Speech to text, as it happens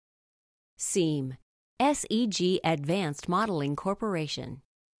SEAM, SEG Advanced Modeling Corporation.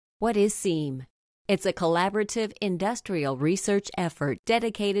 What is SEAM? It's a collaborative industrial research effort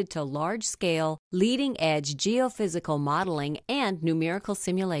dedicated to large-scale, leading-edge geophysical modeling and numerical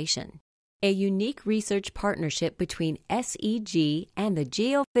simulation. A unique research partnership between SEG and the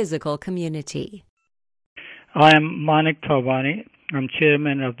geophysical community. I am Manik Tawani. I'm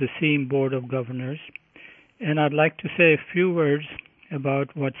chairman of the SEAM Board of Governors, and I'd like to say a few words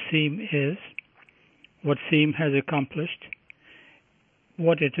about what SEAM is, what SEAM has accomplished,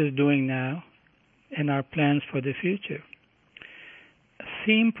 what it is doing now, and our plans for the future.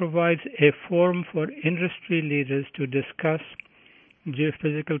 SEAM provides a forum for industry leaders to discuss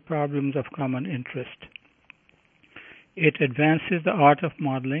geophysical problems of common interest. It advances the art of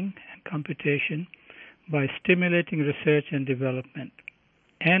modeling and computation by stimulating research and development,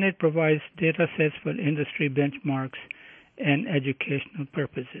 and it provides data sets for industry benchmarks and educational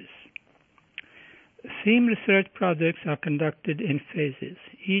purposes. SEAM research projects are conducted in phases.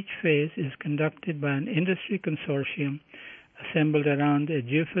 Each phase is conducted by an industry consortium assembled around a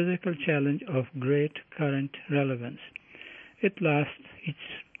geophysical challenge of great current relevance. Each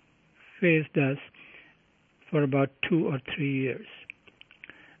phase does, for about 2 or 3 years.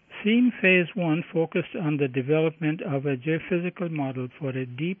 SEAM Phase 1 focused on the development of a geophysical model for a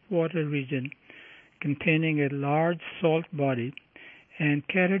deep water region containing a large salt body and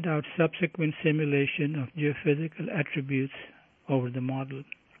carried out subsequent simulation of geophysical attributes over the model.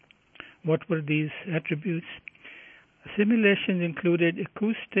 What were these attributes? Simulations included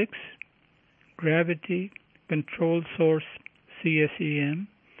acoustics, gravity, control source CSEM,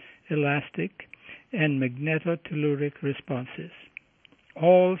 elastic, and magnetotelluric responses.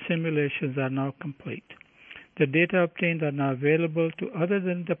 All simulations are now complete. The data obtained are now available to other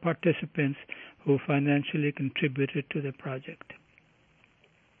than the participants who financially contributed to the project.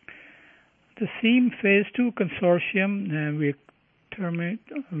 The SEAM Phase 2 consortium,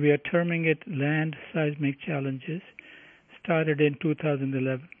 we are terming it Land Seismic Challenges, started in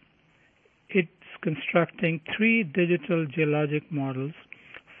 2011. It's constructing 3 digital geologic models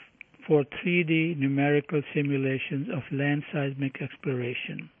for 3D numerical simulations of land seismic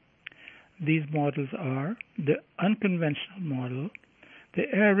exploration. These models are the unconventional model,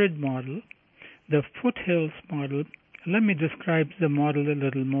 the arid model, the foothills model. Let me describe the model a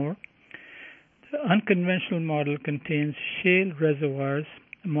little more. The unconventional model contains shale reservoirs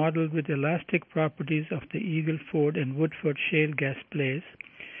modeled with elastic properties of the Eagle Ford and Woodford shale gas plays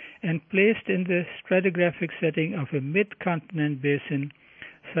and placed in the stratigraphic setting of a mid-continent basin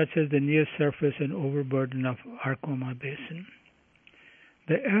such as the near surface and overburden of Arkoma Basin.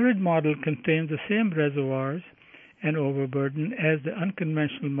 The arid model contains the same reservoirs and overburden as the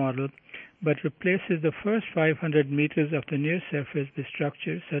unconventional model, but replaces the first 500 meters of the near surface with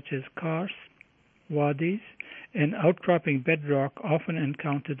structures such as karst, wadis, and outcropping bedrock often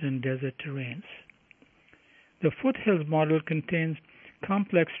encountered in desert terrains. The foothills model contains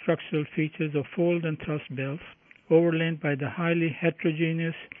complex structural features of fold and thrust belts, overlain by the highly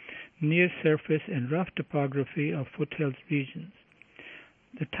heterogeneous near-surface and rough topography of foothills regions.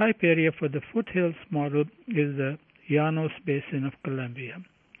 The type area for the foothills model is the Llanos Basin of Colombia.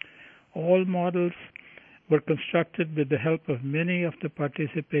 All models were constructed with the help of many of the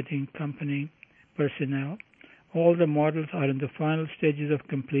participating company personnel. All the models are in the final stages of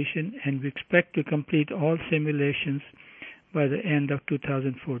completion, and we expect to complete all simulations by the end of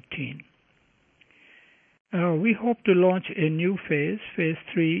 2014. We hope to launch a new phase, Phase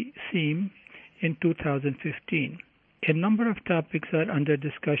 3 SEAM, in 2015. A number of topics are under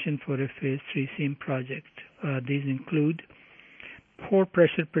discussion for a Phase 3 SEAM project. These include pore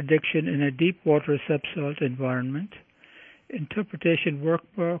pressure prediction in a deep water subsalt environment, interpretation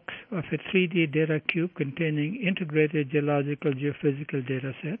workbooks of a 3D data cube containing integrated geological geophysical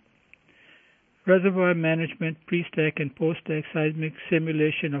data set, reservoir management, pre-stack and post-stack seismic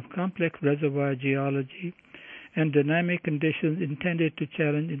simulation of complex reservoir geology and dynamic conditions intended to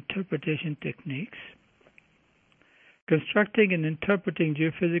challenge interpretation techniques, constructing and interpreting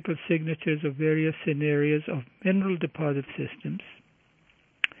geophysical signatures of various scenarios of mineral deposit systems.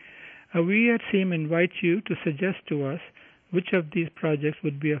 We at SEAM invite you to suggest to us which of these projects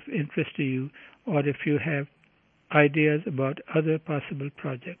would be of interest to you, or if you have ideas about other possible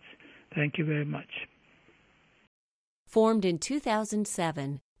projects. Thank you very much. Formed in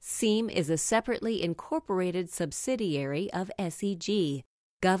 2007, SEAM is a separately incorporated subsidiary of SEG,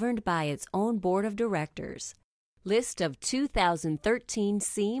 governed by its own board of directors. List of 2013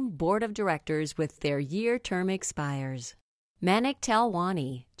 SEAM Board of Directors with their year term expires. Manik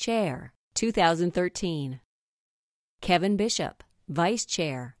Talwani, Chair, 2013. Kevin Bishop, Vice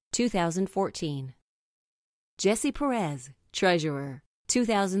Chair, 2014. Jesse Perez, Treasurer,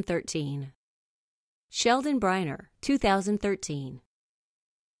 2013. Sheldon Briner, 2013.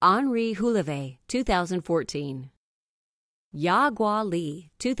 Henri Houleve, 2014. Ya-Gua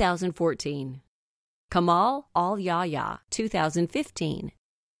Lee, 2014. Kamal Al-Yahya, 2015.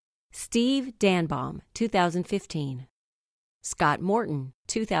 Steve Danbaum, 2015. Scott Morton,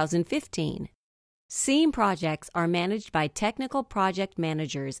 2015. SEAM projects are managed by technical project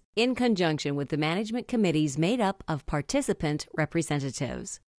managers in conjunction with the management committees made up of participant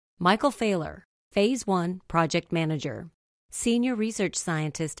representatives. Michael Failer, Phase 1 Project Manager, Senior Research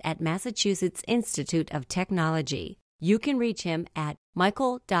Scientist at Massachusetts Institute of Technology. You can reach him at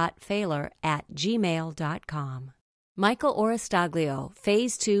michael.failer@gmail.com. Michael Oristaglio,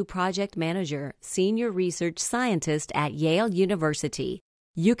 Phase 2 Project Manager, Senior Research Scientist at Yale University.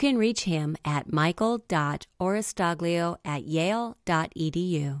 You can reach him at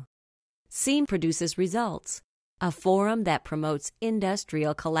michael.oristaglio@yale.edu. SEAM produces Results, a forum that promotes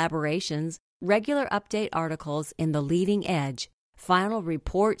industrial collaborations, regular update articles in the leading edge, final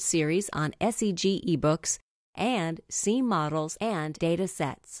report series on SEG ebooks, and SEAM models and data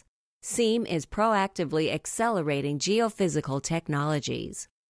sets. SEAM is proactively accelerating geophysical technologies.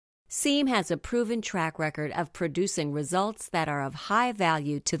 SEAM has a proven track record of producing results that are of high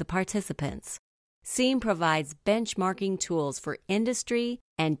value to the participants. SEAM provides benchmarking tools for industry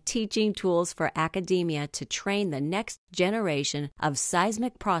and teaching tools for academia to train the next generation of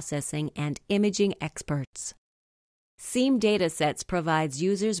seismic processing and imaging experts. SEAM datasets provides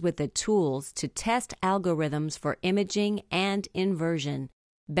users with the tools to test algorithms for imaging and inversion,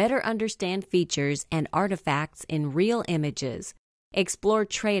 better understand features and artifacts in real images, explore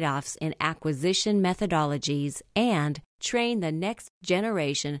trade-offs in acquisition methodologies, and train the next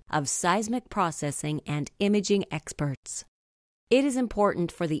generation of seismic processing and imaging experts. It is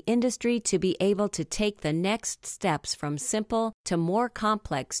important for the industry to be able to take the next steps from simple to more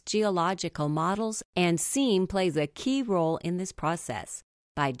complex geological models, and SEAM plays a key role in this process.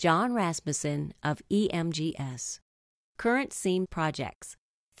 By John Rasmussen of EMGS. Current SEAM projects.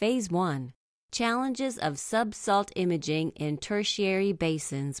 Phase 1. Challenges of subsalt imaging in tertiary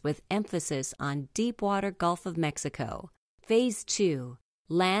basins with emphasis on deepwater Gulf of Mexico. Phase 2.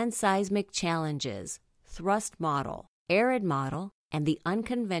 Land seismic challenges, thrust model, arid model, and the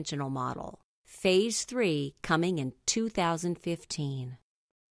unconventional model. Phase 3 coming in 2015.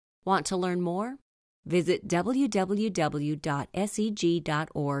 Want to learn more? Visit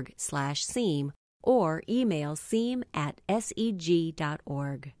www.seg.org/SEAM or email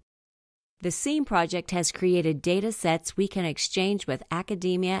seam@seg.org. The SEAM project has created data sets we can exchange with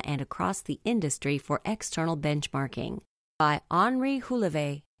academia and across the industry for external benchmarking. By Henri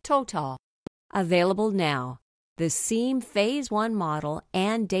Houleve, Total. Available now. The SEAM Phase 1 model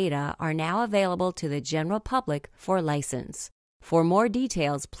and data are now available to the general public for license. For more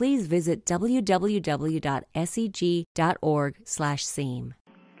details, please visit www.seg.org/SEAM.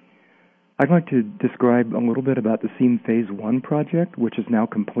 I'd like to describe a little bit about the SEAM Phase 1 project, which is now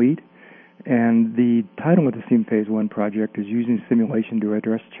complete. And the title of the SEAM Phase 1 project is Using Simulation to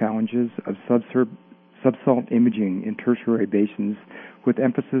Address Challenges of Subsalt Imaging in Tertiary Basins with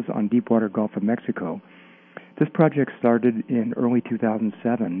emphasis on Deepwater Gulf of Mexico. This project started in early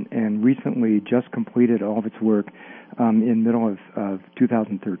 2007 and recently just completed all of its work in middle of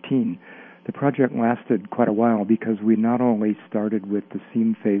 2013. The project lasted quite a while because we not only started with the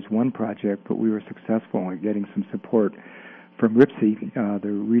SEAM Phase 1 project, but we were successful in getting some support from RIPSI,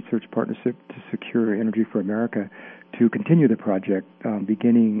 the Research Partnership to Secure Energy for America, to continue the project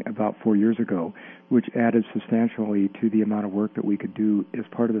beginning about 4 years ago, which added substantially to the amount of work that we could do as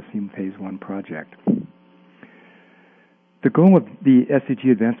part of the SEAM Phase 1 project. The goal of the SEG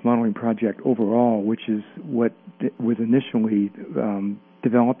Advanced Modeling Project overall, which is what was initially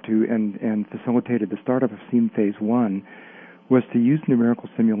developed to and facilitated the startup of SEAM Phase 1, was to use numerical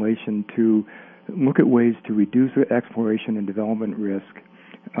simulation to look at ways to reduce exploration and development risk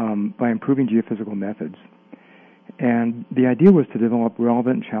by improving geophysical methods. And the idea was to develop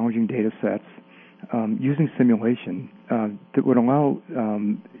relevant and challenging data sets using simulation that would allow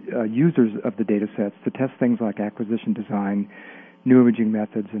users of the data sets to test things like acquisition design, new imaging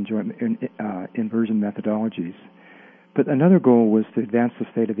methods, and joint inversion methodologies. But another goal was to advance the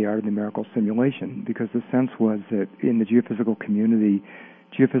state-of-the-art of numerical simulation, because the sense was that in the geophysical community,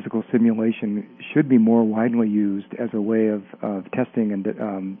 geophysical simulation should be more widely used as a way of testing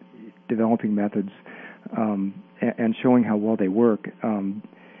and developing methods and showing how well they work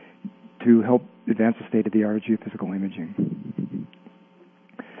to help advance the state-of-the-art of geophysical imaging.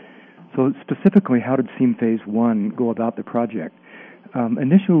 So specifically, how did SEAM Phase 1 go about the project?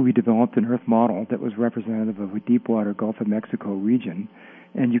 Initially, we developed an Earth model that was representative of a deepwater Gulf of Mexico region,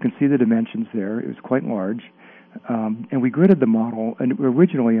 and you can see the dimensions there. It was quite large. And we gridded the model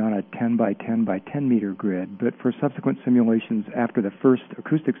originally on a 10 by 10 by 10 meter grid, but for subsequent simulations after the first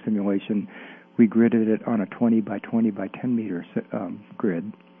acoustic simulation, we gridded it on a 20 by 20 by 10 meter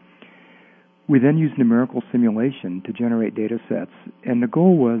grid. We then used numerical simulation to generate data sets, and the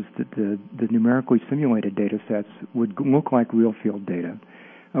goal was that the numerically simulated data sets would look like real field data,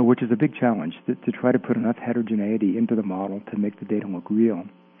 which is a big challenge, to try to put enough heterogeneity into the model to make the data look real.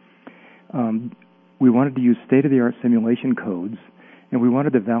 We wanted to use state-of-the-art simulation codes, and we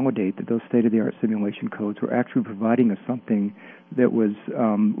wanted to validate that those state-of-the-art simulation codes were actually providing us something that was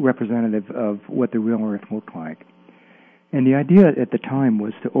representative of what the real Earth looked like. And the idea at the time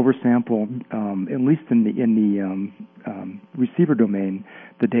was to oversample, at least in the receiver domain,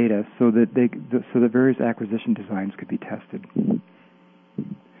 the data so that various acquisition designs could be tested.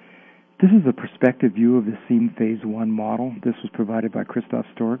 This is a perspective view of the SEAM Phase 1 model. This was provided by Christoph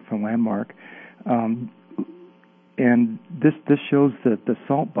Stork from Landmark. And this shows the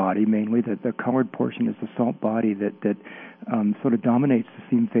salt body, mainly the colored portion is the salt body that sort of dominates the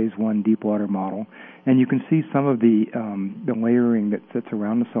SEAM Phase 1 deepwater model. And you can see some of the layering that's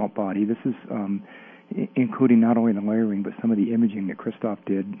around the salt body. This is including not only the layering, but some of the imaging that Christoph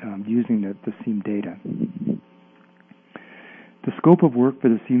did using the SEAM data. The scope of work for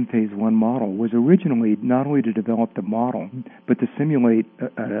the SEAM Phase 1 model was originally not only to develop the model, but to simulate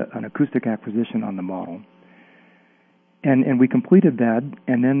an acoustic acquisition on the model. And we completed that,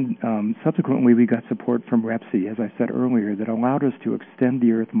 and then subsequently we got support from REPSI, as I said earlier, that allowed us to extend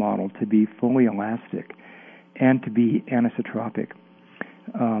the Earth model to be fully elastic and to be anisotropic.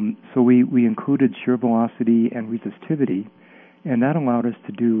 So we included shear velocity and resistivity, and that allowed us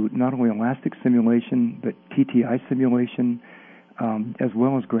to do not only elastic simulation, but TTI simulation, as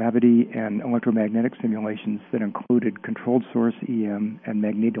well as gravity and electromagnetic simulations that included controlled source EM and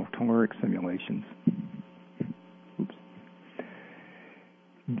magnetotelluric simulations.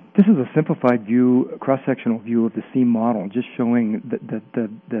 This is a simplified view, cross-sectional view of the SEAM model, just showing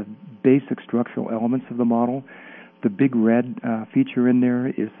the basic structural elements of the model. The big red feature in there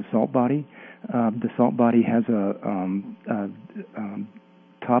is the salt body. The salt body has a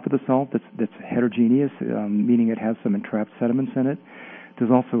top of the salt that's heterogeneous, meaning it has some entrapped sediments in it.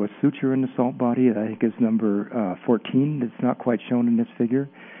 There's also a suture in the salt body that I think is number 14. That's not quite shown in this figure.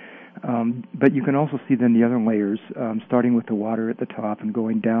 But you can also see then the other layers, starting with the water at the top and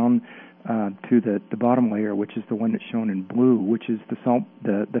going down to the bottom layer, which is the one that's shown in blue, which is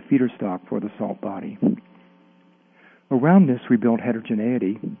the feeder stock for the salt body. Around this, we built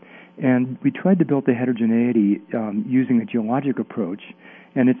heterogeneity, and we tried to build the heterogeneity using a geologic approach,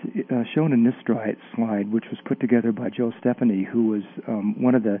 and it's shown in this slide, which was put together by Joe Stephanie, who was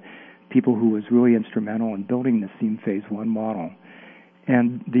one of the people who was really instrumental in building the SEAM Phase 1 model.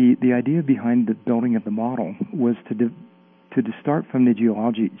 And the idea behind the building of the model was to start from the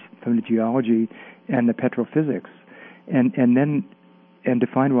geology and the petrophysics, and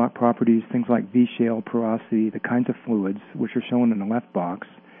define rock properties, things like V-shale, porosity, the kinds of fluids, which are shown in the left box,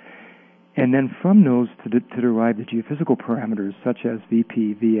 and then from those to derive the geophysical parameters such as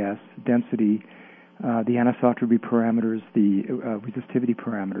VP, VS, density, the anisotropy parameters, the resistivity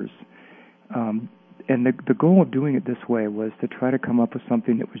parameters. And the goal of doing it this way was to try to come up with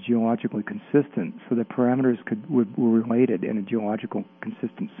something that was geologically consistent, so the parameters were related in a geological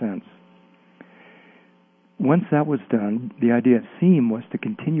consistent sense. Once that was done, the idea of SEAM was to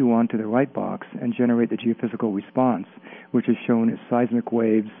continue on to the right box and generate the geophysical response, which is shown as seismic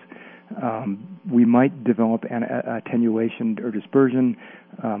waves. We might develop an attenuation or dispersion,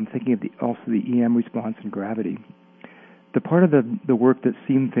 thinking of also the EM response and gravity. The part of the work that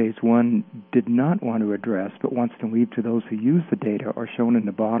SEAM Phase 1 did not want to address but wants to leave to those who use the data are shown in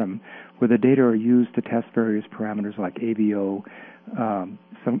the bottom, where the data are used to test various parameters like AVO,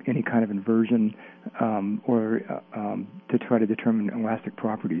 any kind of inversion, or to try to determine elastic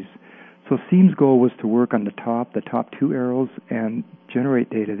properties. So SEAM's goal was to work on the top two arrows, and generate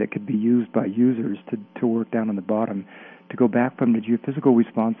data that could be used by users to work down on the bottom, to go back from the geophysical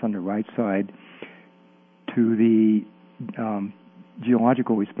response on the right side to the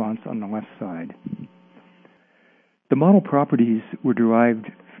geological response on the left side. The model properties were derived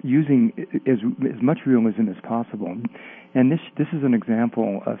using as much realism as possible, and this is an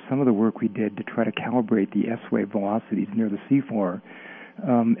example of some of the work we did to try to calibrate the S-wave velocities near the seafloor.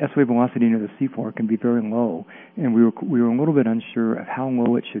 S-wave velocity near the seafloor can be very low, and we were a little bit unsure of how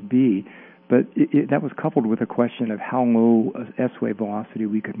low it should be, but that was coupled with a question of how low S-wave velocity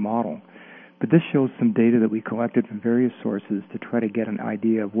we could model. But this shows some data that we collected from various sources to try to get an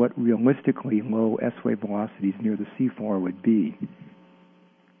idea of what realistically low S-wave velocities near the seafloor would be.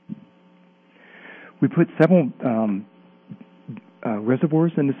 We put several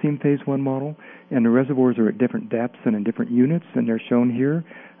reservoirs in the SEAM Phase 1 model, and the reservoirs are at different depths and in different units, and they're shown here.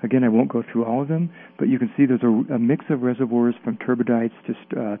 Again, I won't go through all of them, but you can see there's a mix of reservoirs from turbidites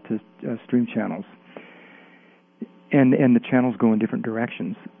to stream channels. And the channels go in different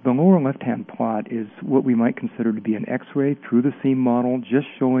directions. The lower left-hand plot is what we might consider to be an X-ray through the SEAM model, just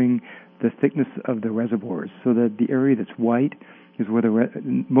showing the thickness of the reservoirs, so that the area that's white is where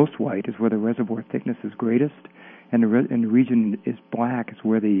most white is where the reservoir thickness is greatest, and the region is black is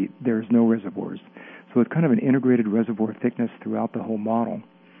where there's no reservoirs. So it's kind of an integrated reservoir thickness throughout the whole model.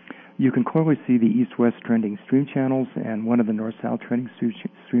 You can clearly see the east-west trending stream channels and one of the north-south trending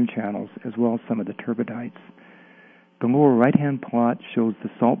stream channels, as well as some of the turbidites. The lower right-hand plot shows the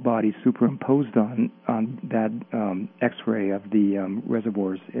salt bodies superimposed on that X-ray of the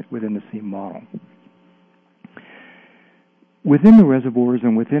reservoirs within the SEAM model. Within the reservoirs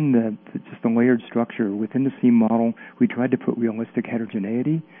and within just the layered structure within the SEAM model, we tried to put realistic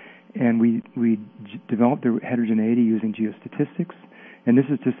heterogeneity, and we developed the heterogeneity using geostatistics. And this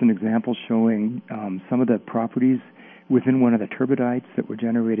is just an example showing some of the properties within one of the turbidites that were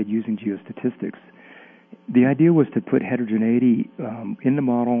generated using geostatistics. The idea was to put heterogeneity in the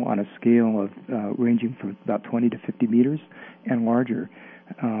model on a scale of ranging from about 20 to 50 meters and larger,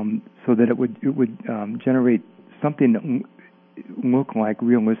 so that it would generate something that look like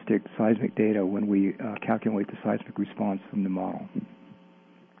realistic seismic data when we calculate the seismic response from the model.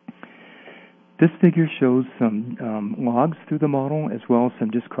 This figure shows some logs through the model, as well as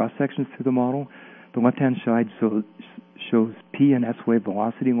some just cross-sections through the model. The left-hand side shows P and S-wave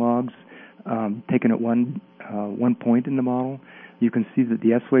velocity logs taken at one point in the model. You can see that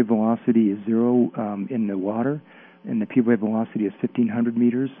the S-wave velocity is 0 in the water, and the P-wave velocity is 1,500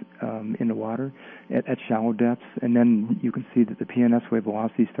 meters in the water at shallow depths. And then you can see that the P and S-wave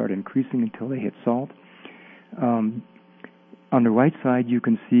velocities start increasing until they hit salt. On the right side, you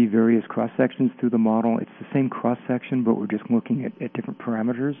can see various cross-sections through the model. It's the same cross-section, but we're just looking at different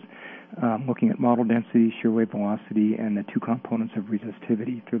parameters, looking at model density, shear wave velocity, and the two components of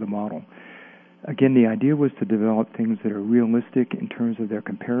resistivity through the model. Again, the idea was to develop things that are realistic in terms of their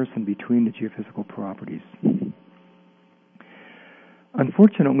comparison between the geophysical properties.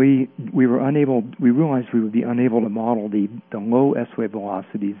 Unfortunately, we realized we would be unable to model the low S-wave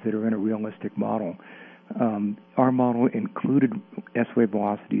velocities that are in a realistic model. Our model included S-wave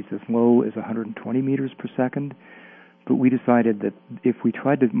velocities as low as 120 meters per second, but we decided that if we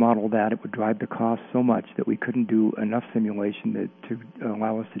tried to model that, it would drive the cost so much that we couldn't do enough simulation to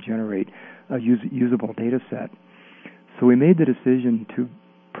allow us to generate a usable data set. So we made the decision to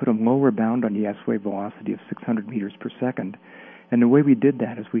put a lower bound on the S-wave velocity of 600 meters per second. And the way we did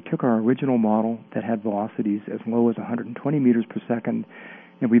that is we took our original model that had velocities as low as 120 meters per second,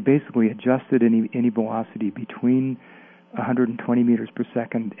 and we basically adjusted any velocity between 120 meters per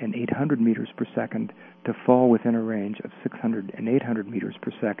second and 800 meters per second to fall within a range of 600 and 800 meters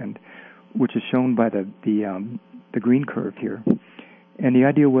per second, which is shown by the green curve here. And the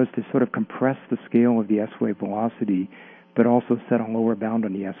idea was to sort of compress the scale of the S-wave velocity, but also set a lower bound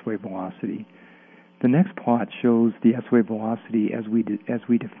on the S-wave velocity. The next plot shows the S-wave velocity as we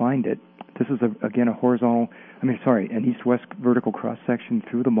defined it. This is again an east-west vertical cross-section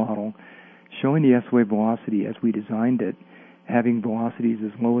through the model, showing the S-wave velocity as we designed it, having velocities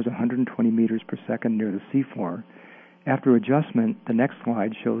as low as 120 meters per second near the seafloor. After adjustment, the next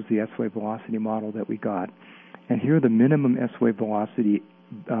slide shows the S-wave velocity model that we got. And here the minimum S-wave velocity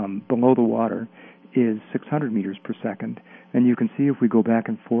below the water is 600 meters per second. And you can see if we go back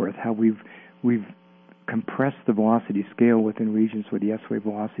and forth how we've compressed the velocity scale within regions where the S-wave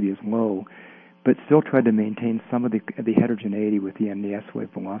velocity is low, but still tried to maintain some of the heterogeneity within the S-wave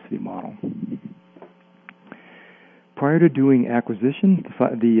velocity model. Prior to doing acquisition,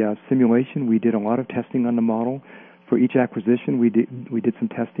 the simulation, we did a lot of testing on the model. For each acquisition, we did some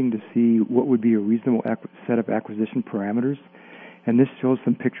testing to see what would be a reasonable set of acquisition parameters. And this shows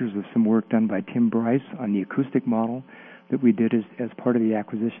some pictures of some work done by Tim Bryce on the acoustic model that we did as part of the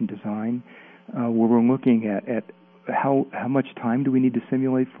acquisition design, where we're looking at how much time do we need to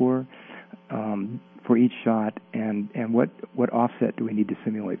simulate for each shot, and what offset do we need to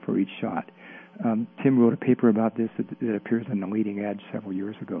simulate for each shot. Tim wrote a paper about this that appears in the Leading Edge several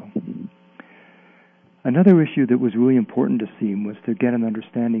years ago. Another issue that was really important to SEAM was to get an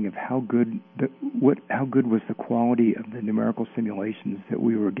understanding of how good was the quality of the numerical simulations that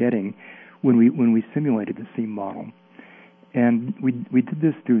we were getting when we simulated the SEAM model. And we did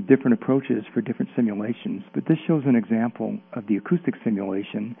this through different approaches for different simulations, but this shows an example of the acoustic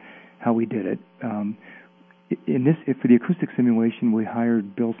simulation, how we did it. For the acoustic simulation, we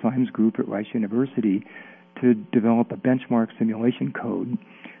hired Bill Symes' group at Rice University to develop a benchmark simulation code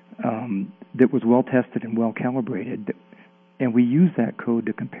that was well tested and well calibrated, and we used that code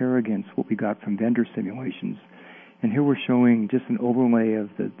to compare against what we got from vendor simulations. And here we're showing just an overlay of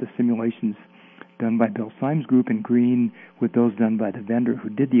the simulations done by Bill Symes' group in green with those done by the vendor who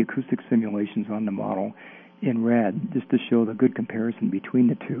did the acoustic simulations on the model in red, just to show the good comparison between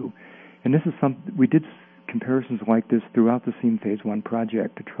the two. And this is we did comparisons like this throughout the SEAM Phase 1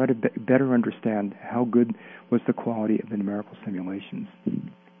 project to try to better understand how good was the quality of the numerical simulations.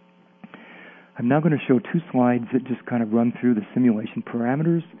 I'm now going to show two slides that just kind of run through the simulation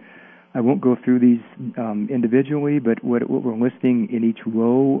parameters. I won't go through these individually, but what we're listing in each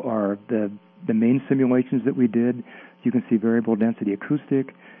row are the main simulations that we did. You can see variable density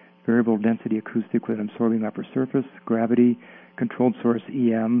acoustic with absorbing upper surface, gravity, controlled source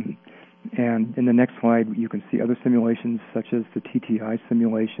EM, and in the next slide you can see other simulations such as the TTI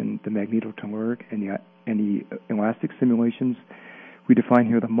simulation, the magnetotelluric, and the elastic simulations. We define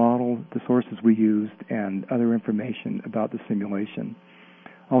here the model, the sources we used, and other information about the simulation.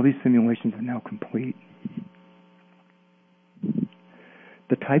 All these simulations are now complete.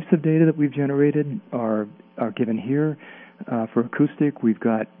 The types of data that we've generated are given here. For acoustic, we've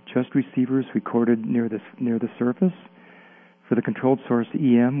got just receivers recorded near the surface. For the controlled source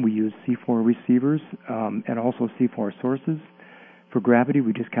EM, we use C4 receivers and also C4 sources. For gravity,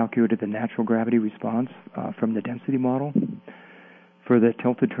 we just calculated the natural gravity response from the density model. For the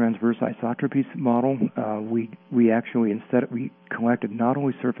tilted transverse isotropy model, we actually we collected not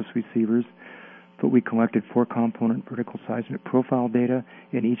only surface receivers, but we collected 4-component vertical seismic profile data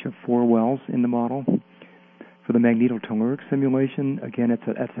in each of 4 wells in the model. For the magnetotelluric simulation, again, it's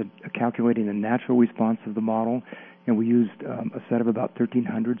calculating the natural response of the model, and we used a set of about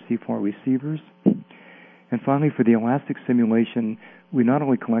 1,300 C4 receivers. And finally, for the elastic simulation, we not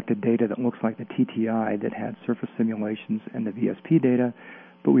only collected data that looks like the TTI that had surface simulations and the VSP data,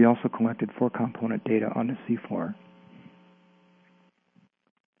 but we also collected 4-component data on the C4.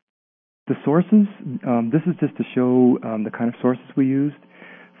 The sources, this is just to show the kind of sources we used.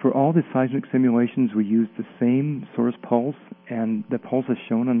 For all the seismic simulations, we used the same source pulse, and the pulse is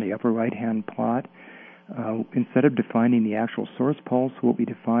shown on the upper right-hand plot. Instead of defining the actual source pulse, what we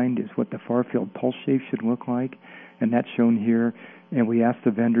defined is what the far-field pulse shape should look like, and that's shown here. And we asked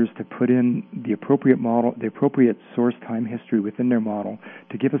the vendors to put in the appropriate model, the appropriate source time history within their model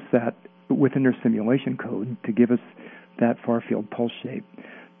to give us that, within their simulation code, to give us that far-field pulse shape.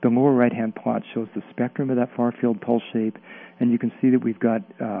 The lower right-hand plot shows the spectrum of that far-field pulse shape, and you can see that we've got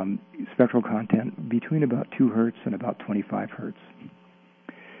spectral content between about 2 hertz and about 25 hertz.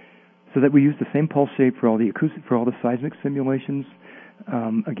 So that we use the same pulse shape for all the seismic simulations.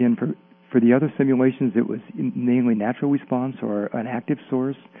 Again, for the other simulations, it was mainly natural response or an active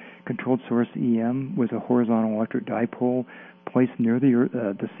source. Controlled source EM was a horizontal electric dipole placed near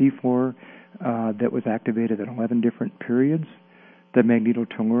the C4 that was activated at 11 different periods. The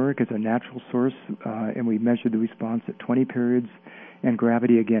magnetotelluric is a natural source, and we measured the response at 20 periods. And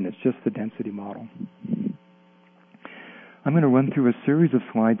gravity, again, it's just the density model. I'm going to run through a series of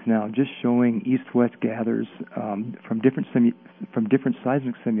slides now just showing east-west gathers from different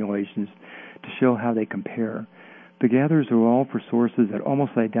seismic simulations to show how they compare. The gathers are all for sources at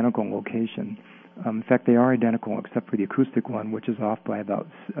almost identical location. In fact, they are identical except for the acoustic one, which is off by about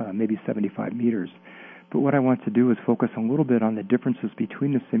maybe 75 meters. But what I want to do is focus a little bit on the differences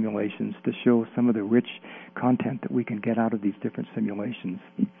between the simulations to show some of the rich content that we can get out of these different simulations.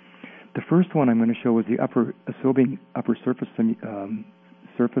 The first one I'm going to show is the absorbing upper surface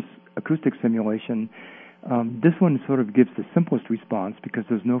acoustic simulation. This one sort of gives the simplest response because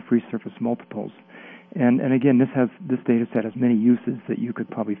there's no free surface multiples. And again, this data set has many uses that you could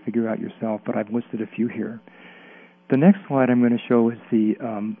probably figure out yourself, but I've listed a few here. The next slide I'm going to show is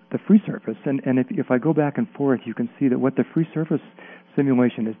the free surface, and if I go back and forth, you can see that what the free surface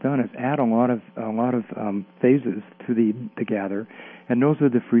simulation has done is add a lot of phases to the gather, and those are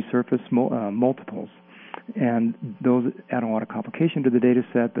the free surface multiples, and those add a lot of complication to the data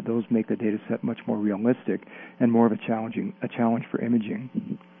set, but those make the data set much more realistic and more of a challenge for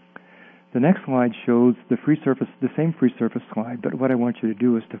imaging. The next slide shows the same free surface slide, but what I want you to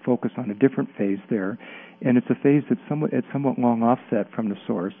do is to focus on a different phase there, and it's a phase that's somewhat long offset from the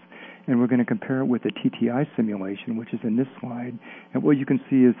source. and we're going to compare it with the TTI simulation, which is in this slide. And what you can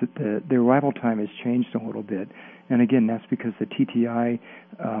see is that the arrival time has changed a little bit. And again, that's because the TTI,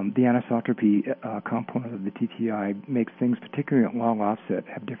 the anisotropy component of the TTI makes things, particularly at long offset,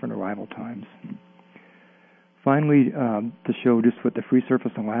 have different arrival times. Finally, to show just what the free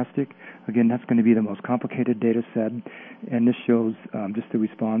surface elastic, again, that's going to be the most complicated data set, and this shows just the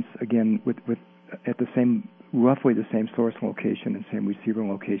response, again, with at the same, roughly the same source location and same receiver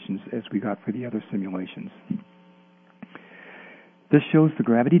locations as we got for the other simulations. This shows the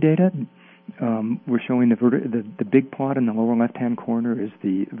gravity data. We're showing the big plot in the lower left-hand corner is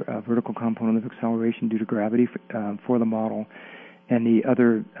the vertical component of acceleration due to gravity for the model, and the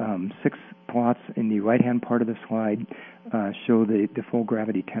other 6 plots in the right-hand part of the slide show the full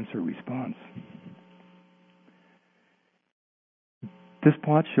gravity tensor response. This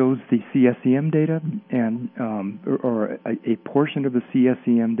plot shows the CSEM data and or a portion of the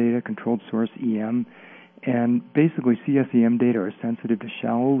CSEM data, controlled source EM, and basically CSEM data are sensitive to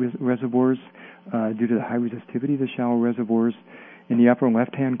shallow reservoirs due to the high resistivity of the shallow reservoirs. In the upper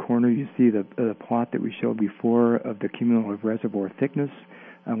left-hand corner, you see the plot that we showed before of the cumulative reservoir thickness,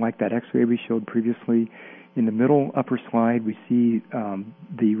 like that X-ray we showed previously. In the middle upper slide, we see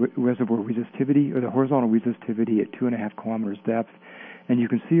the reservoir resistivity, or the horizontal resistivity at 2.5 kilometers depth. And you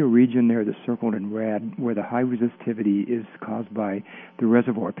can see a region there that's circled in red where the high resistivity is caused by the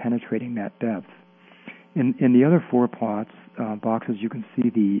reservoir penetrating that depth. In the other 4 plots, boxes, you can see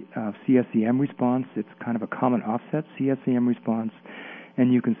the CSEM response. It's kind of a common offset CSEM response.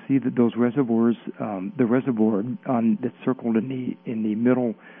 And you can see that those reservoirs, the reservoir that's circled in the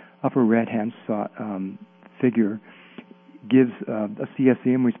middle upper right-hand figure gives a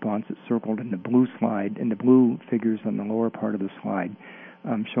CSEM response that's circled in the blue slide, and the blue figures on the lower part of the slide,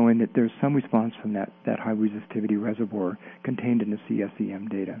 showing that there's some response from that high resistivity reservoir contained in the CSEM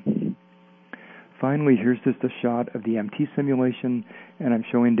data. Finally, here's just a shot of the MT simulation, and I'm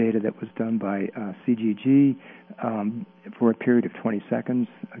showing data that was done by CGG for a period of 20 seconds.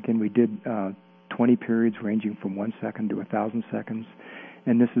 Again, we did 20 periods ranging from 1 second to 1,000 seconds,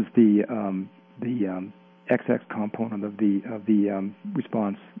 and this is the XX component of the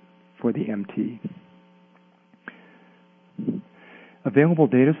response for the MT. Available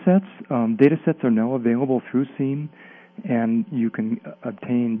data sets. Data sets are now available through SEAM, and you can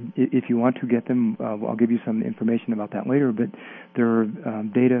obtain, if you want to get them, I'll give you some information about that later, but there are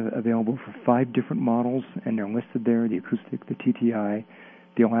data available for 5 different models, and they're listed there: the acoustic, the TTI,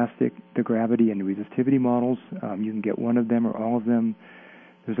 the elastic, the gravity, and the resistivity models. You can get one of them or all of them.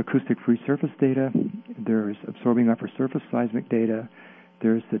 There's acoustic free surface data, there's absorbing upper surface seismic data,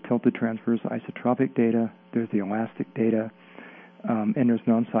 there's the tilted transverse isotropic data, there's the elastic data, and there's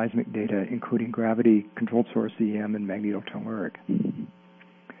non-seismic data, including gravity, controlled source EM, and magnetotelluric.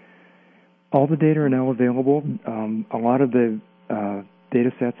 All the data are now available. A lot of the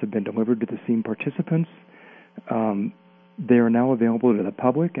data sets have been delivered to the SEAM participants. They are now available to the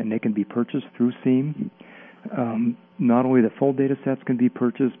public, and they can be purchased through SEAM. Not only the full data sets can be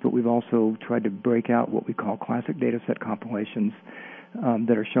purchased, but we've also tried to break out what we call classic data set compilations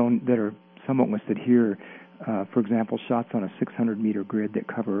that are shown, that are somewhat listed here. For example, shots on a 600-meter grid that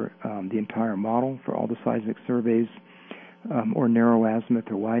cover the entire model for all the seismic surveys, or narrow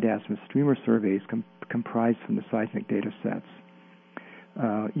azimuth or wide azimuth streamer surveys comprised from the seismic data sets.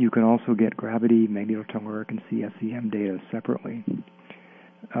 You can also get gravity, magnetotelluric, and CSEM data separately.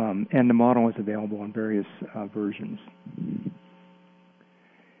 And the model is available in various versions.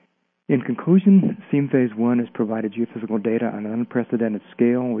 In conclusion, SEAM Phase 1 has provided geophysical data on an unprecedented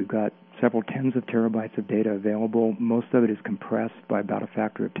scale. We've got several tens of terabytes of data available. Most of it is compressed by about a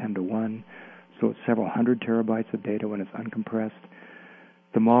factor of 10 to 1, so it's several hundred terabytes of data when it's uncompressed.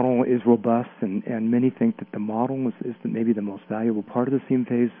 The model is robust, and many think that the model is maybe the most valuable part of the SEAM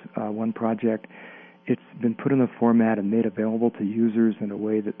Phase 1 project. It's been put in a format and made available to users in a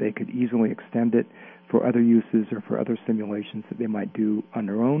way that they could easily extend it for other uses or for other simulations that they might do on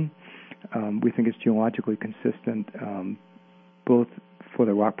their own. We think it's geologically consistent, both for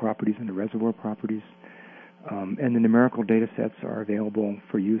the rock properties and the reservoir properties. And the numerical data sets are available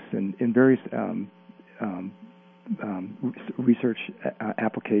for use in various research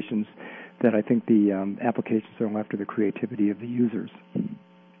applications that I think the applications are left to the creativity of the users.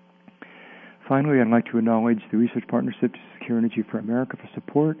 Finally, I'd like to acknowledge the Research Partnership to Secure Energy for America for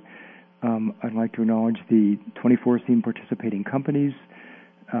support. I'd like to acknowledge the 24 SEAM participating companies,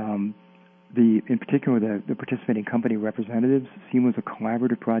 in particular the participating company representatives. SEAM was a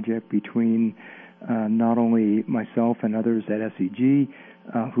collaborative project between not only myself and others at SEG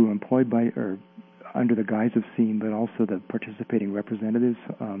who are employed by or under the guise of SEAM, but also the participating representatives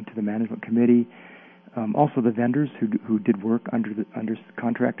to the management committee, also the vendors who did work under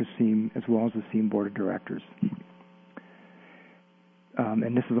contract of SEAM, as well as the SEAM board of directors.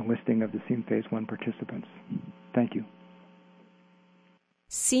 And this is a listing of the SEAM Phase 1 participants. Thank you.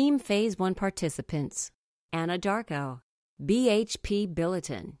 SEAM Phase 1 participants: Anna Darko, BHP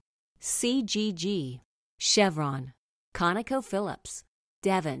Billiton, CGG, Chevron, ConocoPhillips,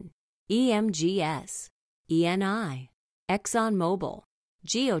 Devon, EMGS, ENI, ExxonMobil,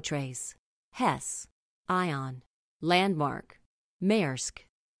 Geotrace, Hess, ION, Landmark, Maersk,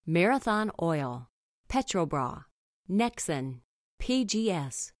 Marathon Oil, Petrobras, Nexen,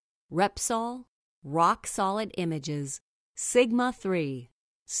 PGS, Repsol, Rock Solid Images, Sigma 3,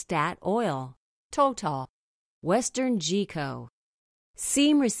 Stat Oil, Total, Western GECO.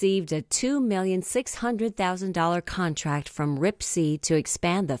 SEAM received a $2,600,000 contract from RIPC to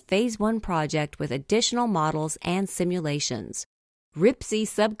expand the Phase 1 project with additional models and simulations. RIPC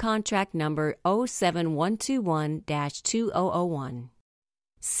subcontract number 07121-2001.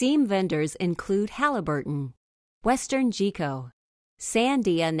 SEAM vendors include Halliburton, Western GECO,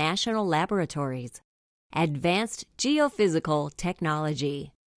 Sandia National Laboratories, Advanced Geophysical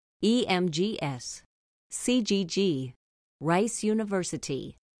Technology, EMGS, CGG, Rice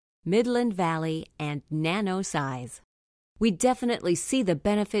University, Midland Valley, and NanoSize. We definitely see the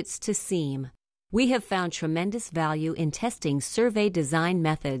benefits to SEAM. We have found tremendous value in testing survey design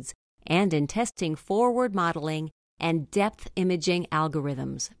methods and in testing forward modeling and depth imaging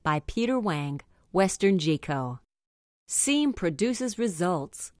algorithms by Peter Wang, Western GECO. SEAM produces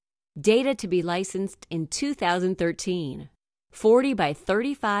results. Data to be licensed in 2013. 40 by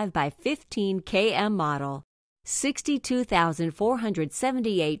 35 by 15 km model.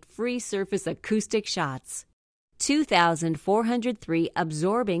 62,478 free surface acoustic shots. 2,403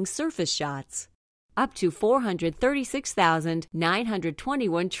 absorbing surface shots. Up to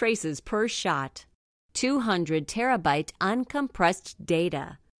 436,921 traces per shot. 200 terabyte uncompressed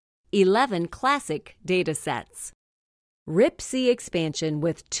data. 11 classic data sets. RIPC expansion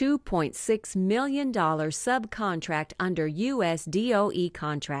with $2.6 million subcontract under U.S. DOE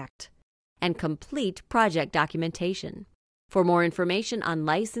contract, and complete project documentation. For more information on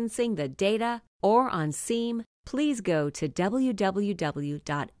licensing the data or on SEAM, please go to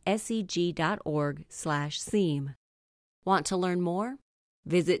www.seg.org/SEAM. Want to learn more?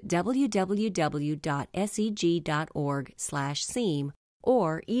 Visit www.seg.org/SEAM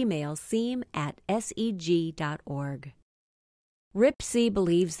or email SEAM@seg.org. RIPC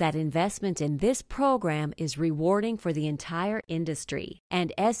believes that investment in this program is rewarding for the entire industry,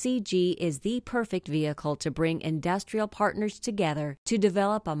 and SEG is the perfect vehicle to bring industrial partners together to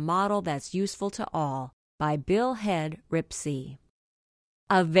develop a model that's useful to all, by Bill Head, RIPC.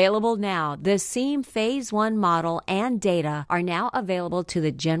 Available now, the SEAM Phase 1 model and data are now available to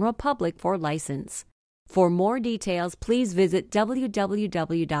the general public for license. For more details, please visit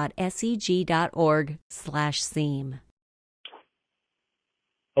www.seg.org/SEAM.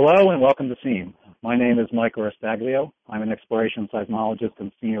 Hello and welcome to SEAM. My name is Mike Aristaglio. I'm an exploration seismologist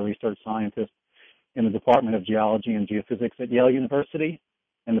and senior research scientist in the Department of Geology and Geophysics at Yale University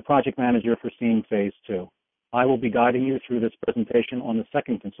and the project manager for SEAM Phase 2. I will be guiding you through this presentation on the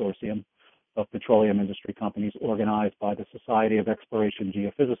second consortium of petroleum industry companies organized by the Society of Exploration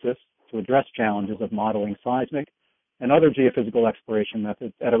Geophysicists to address challenges of modeling seismic and other geophysical exploration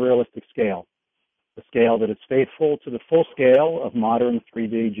methods at a realistic scale. A scale that is faithful to the full scale of modern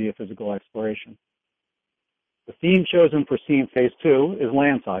 3D geophysical exploration. The theme chosen for SEAM Phase 2 is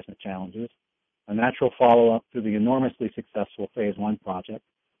land seismic challenges, a natural follow-up to the enormously successful Phase 1 project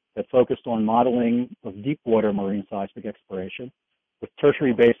that focused on modeling of deep water marine seismic exploration with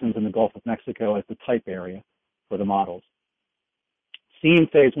tertiary basins in the Gulf of Mexico as the type area for the models. SEAM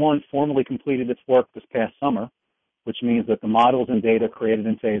Phase 1 formally completed its work this past summer, which means that the models and data created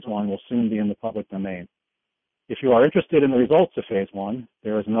in Phase 1 will soon be in the public domain. If you are interested in the results of Phase 1,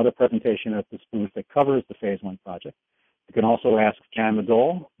 there is another presentation at this booth that covers the Phase 1 project. You can also ask Jan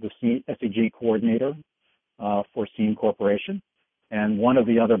Madol, the SEG coordinator for SEAM Corporation, and one of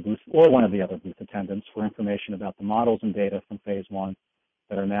the other booth attendants for information about the models and data from Phase 1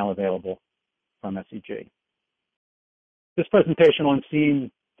 that are now available from SEG. This presentation on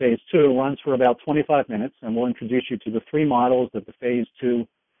SEAM Phase 2 runs for about 25 minutes and will introduce you to the three models that the Phase 2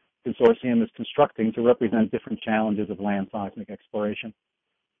 consortium is constructing to represent different challenges of land seismic exploration.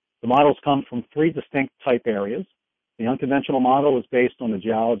 The models come from three distinct type areas. The unconventional model is based on the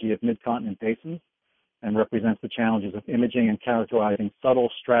geology of mid-continent basins and represents the challenges of imaging and characterizing subtle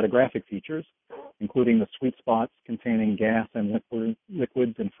stratigraphic features including the sweet spots containing gas and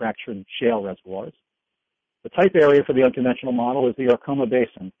liquids and fractured shale reservoirs. The type area for the unconventional model is the Arkoma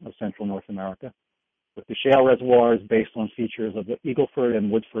Basin of central North America, with the shale reservoirs based on features of the Eagleford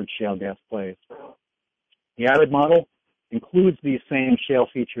and Woodford shale gas plays. The arid model includes these same shale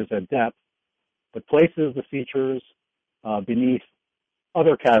features at depth, but places the features beneath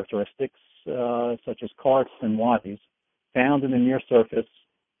other characteristics, such as karsts and wadis, found in the near surface,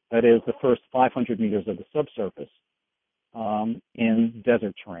 that is, the first 500 meters of the subsurface, in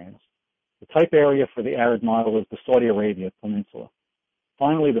desert terrains. The type area for the arid model is the Saudi Arabia Peninsula.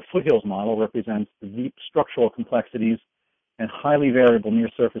 Finally, the foothills model represents the deep structural complexities and highly variable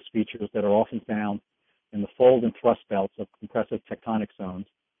near-surface features that are often found in the fold and thrust belts of compressive tectonic zones,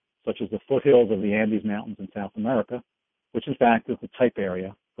 such as the foothills of the Andes Mountains in South America, which in fact is the type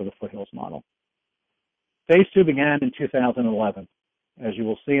area for the foothills model. Phase 2 began in 2011. As you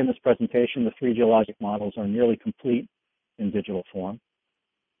will see in this presentation, the three geologic models are nearly complete in digital form.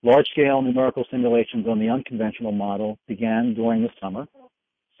 Large-scale numerical simulations on the unconventional model began during the summer.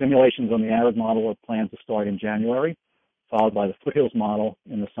 Simulations on the arid model are planned to start in January, followed by the foothills model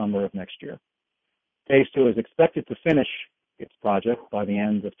in the summer of next year. Phase 2 is expected to finish its project by the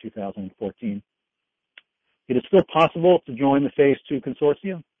end of 2014. It is still possible to join the Phase 2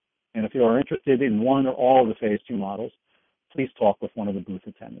 consortium, and if you are interested in one or all of the Phase 2 models, please talk with one of the booth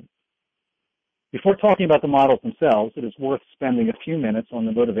attendants. Before talking about the models themselves, it is worth spending a few minutes on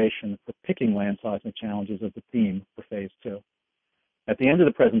the motivation for picking land seismic challenges as the theme for Phase 2. At the end of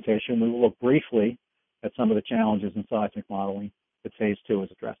the presentation, we will look briefly at some of the challenges in seismic modeling that Phase 2 is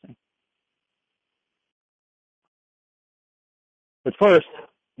addressing. But first,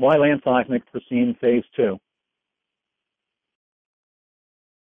 why land seismic for SEAM Phase 2?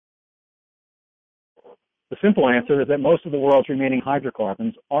 The simple answer is that most of the world's remaining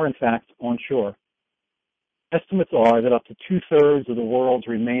hydrocarbons are in fact onshore. Estimates are that up to 2/3 of the world's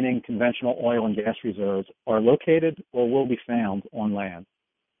remaining conventional oil and gas reserves are located or will be found on land.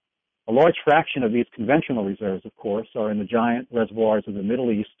 A large fraction of these conventional reserves, of course, are in the giant reservoirs of the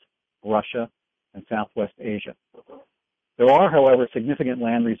Middle East, Russia, and Southwest Asia. There are, however, significant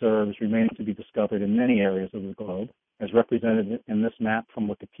land reserves remaining to be discovered in many areas of the globe, as represented in this map from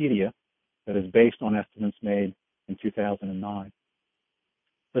Wikipedia that is based on estimates made in 2009.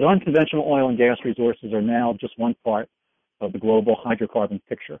 But unconventional oil and gas resources are now just one part of the global hydrocarbon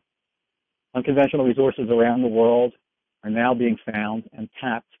picture. Unconventional resources around the world are now being found and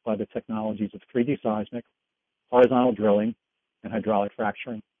tapped by the technologies of 3D seismic, horizontal drilling, and hydraulic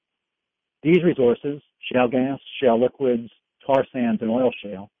fracturing. These resources, shale gas, shale liquids, tar sands, and oil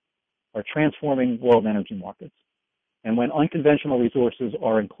shale, are transforming world energy markets. And when unconventional resources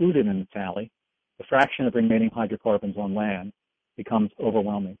are included in the tally, the fraction of remaining hydrocarbons on land becomes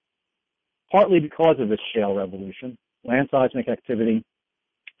overwhelming. Partly because of this shale revolution, land seismic activity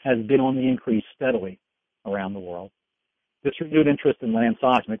has been on the increase steadily around the world. This renewed interest in land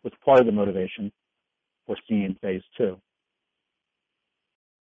seismic was part of the motivation for SEAM Phase 2.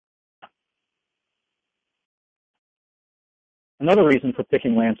 Another reason for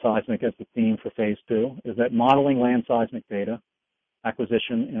picking land seismic as the theme for Phase 2 is that modeling land seismic data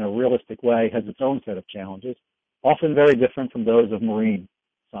acquisition in a realistic way has its own set of challenges, often very different from those of marine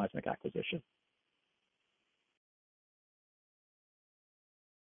seismic acquisition.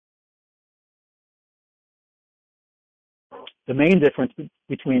 The main difference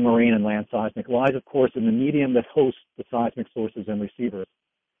between marine and land seismic lies, of course, in the medium that hosts the seismic sources and receivers.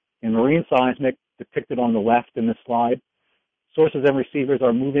 In marine seismic, depicted on the left in this slide, sources and receivers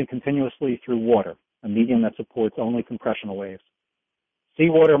are moving continuously through water, a medium that supports only compressional waves.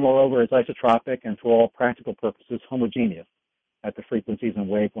 Seawater, moreover, is isotropic and for all practical purposes homogeneous at the frequencies and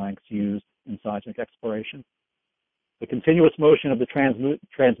wavelengths used in seismic exploration. The continuous motion of the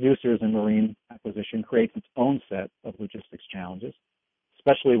transducers in marine acquisition creates its own set of logistics challenges,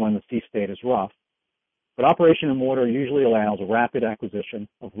 especially when the sea state is rough. But operation in water usually allows a rapid acquisition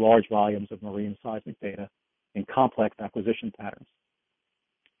of large volumes of marine seismic data in complex acquisition patterns.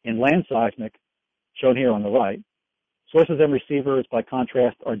 In land seismic, shown here on the right, sources and receivers, by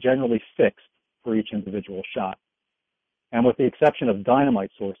contrast, are generally fixed for each individual shot. And with the exception of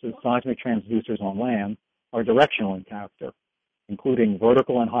dynamite sources, seismic transducers on land are directional in character, including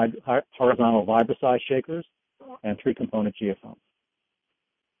vertical and horizontal vibroseismic shakers and three-component geophones.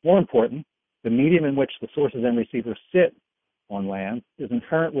 More important, the medium in which the sources and receivers sit on land is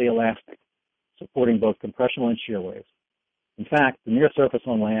inherently elastic, supporting both compressional and shear waves. In fact, the near surface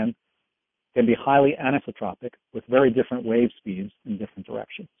on land can be highly anisotropic with very different wave speeds in different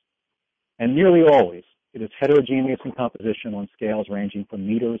directions. And nearly always, it is heterogeneous in composition on scales ranging from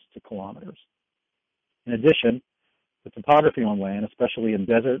meters to kilometers. In addition, the topography on land, especially in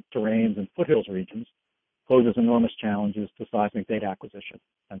desert, terrains, and foothills regions, poses enormous challenges to seismic data acquisition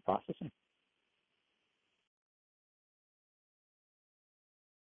and processing.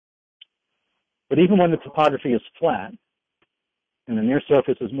 But even when the topography is flat and the near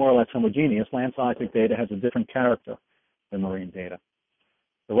surface is more or less homogeneous, land seismic data has a different character than marine data.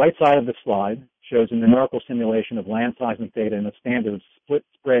 The right side of the slide shows a numerical simulation of land seismic data in a standard split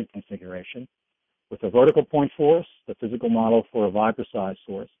spread configuration with a vertical point force, the physical model for a vibra-sized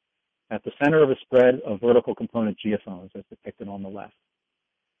source, at the center of a spread of vertical component geophones as depicted on the left.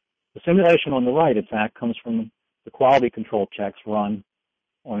 The simulation on the right, in fact, comes from the quality control checks run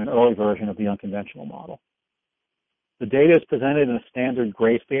on an early version of the unconventional model. The data is presented in a standard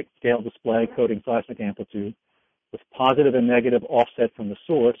grayscale display coding seismic amplitude with positive and negative offset from the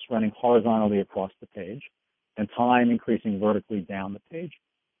source running horizontally across the page and time increasing vertically down the page.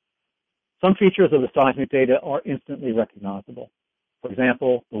 Some features of the seismic data are instantly recognizable. For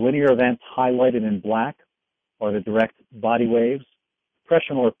example, the linear events highlighted in black are the direct body waves,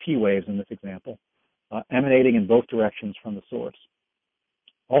 depression or P waves in this example, emanating in both directions from the source.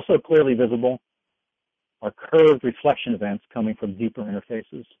 Also clearly visible are curved reflection events coming from deeper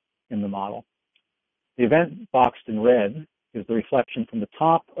interfaces in the model. The event boxed in red is the reflection from the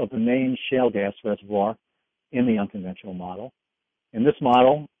top of the main shale gas reservoir in the unconventional model. In this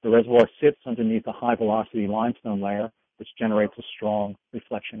model, the reservoir sits underneath a high-velocity limestone layer, which generates a strong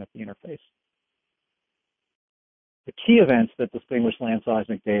reflection at the interface. The key events that distinguish land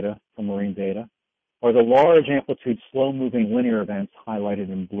seismic data from marine data are the large amplitude slow-moving linear events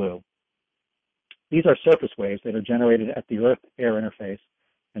highlighted in blue. These are surface waves that are generated at the Earth-air interface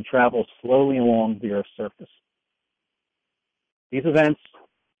and travel slowly along the Earth's surface. These events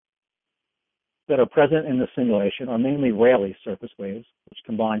that are present in the simulation are mainly Rayleigh surface waves, which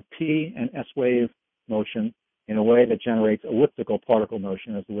combine P and S wave motion in a way that generates elliptical particle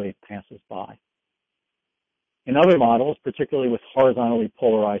motion as the wave passes by. In other models, particularly with horizontally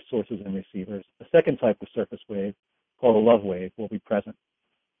polarized sources and receivers, a second type of surface wave, called a love wave, will be present.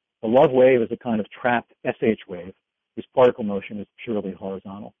 The love wave is a kind of trapped SH wave, whose particle motion is purely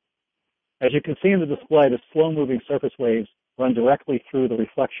horizontal. As you can see in the display, the slow-moving surface waves run directly through the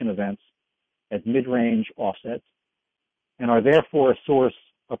reflection events at mid-range offsets and are therefore a source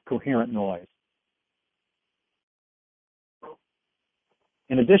of coherent noise.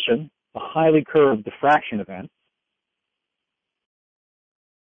 In addition, the highly curved diffraction events,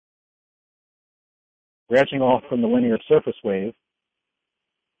 branching off from the linear surface wave,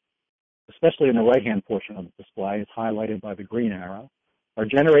 especially in the right-hand portion of the display, is highlighted by the green arrow, are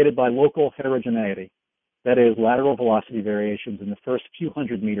generated by local heterogeneity, that is, lateral velocity variations in the first few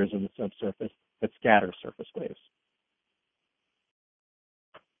hundred meters of the subsurface that scatter surface waves.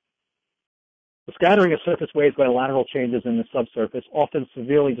 The scattering of surface waves by lateral changes in the subsurface often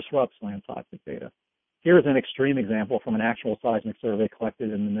severely disrupts land seismic data. Here is an extreme example from an actual seismic survey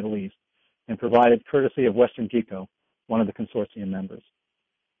collected in the Middle East and provided courtesy of Western GECO, one of the consortium members.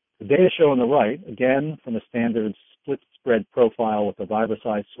 The data shown on the right, again from a standard split spread profile with a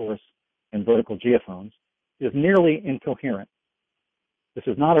vibra-sized source and vertical geophones, is nearly incoherent. This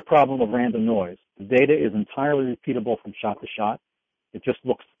is not a problem of random noise. The data is entirely repeatable from shot to shot. It just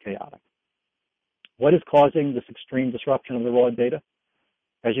looks chaotic. What is causing this extreme disruption of the raw data?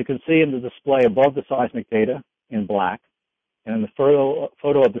 As you can see in the display above the seismic data in black, and in the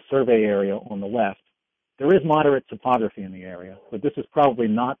photo of the survey area on the left, there is moderate topography in the area, but this is probably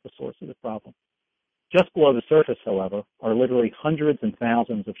not the source of the problem. Just below the surface, however, are literally hundreds and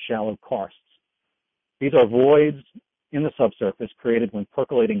thousands of shallow karsts. These are voids in the subsurface created when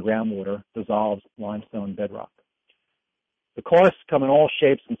percolating groundwater dissolves limestone bedrock. The karsts come in all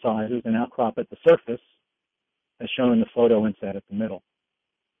shapes and sizes and outcrop at the surface, as shown in the photo inset at the middle.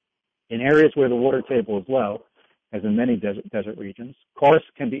 In areas where the water table is low, as in many desert regions,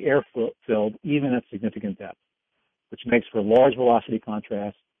 karsts can be air-filled even at significant depth, which makes for large velocity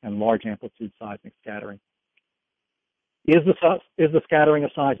contrast and large amplitude seismic scattering. Is the scattering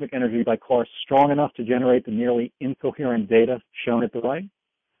of seismic energy by karsts strong enough to generate the nearly incoherent data shown at the right?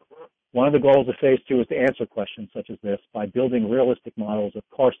 One of the goals of Phase 2 is to answer questions such as this by building realistic models of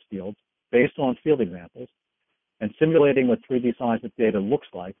karst fields based on field examples and simulating what 3D seismic data looks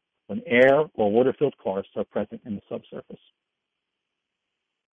like when air or water-filled karsts are present in the subsurface.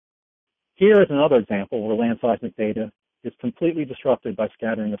 Here is another example where land seismic data is completely disrupted by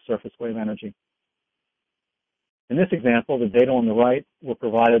scattering of surface wave energy. In this example, the data on the right were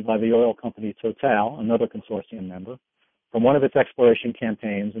provided by the oil company Total, another consortium member, from one of its exploration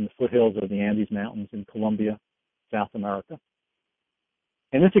campaigns in the foothills of the Andes Mountains in Colombia, South America.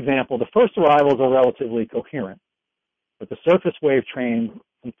 In this example, the first arrivals are relatively coherent, but the surface wave train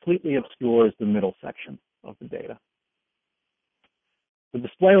completely obscures the middle section of the data. The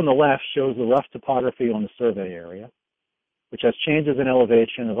display on the left shows the rough topography on the survey area, which has changes in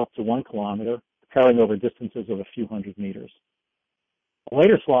elevation of up to 1 kilometer, occurring over distances of a few hundred meters. A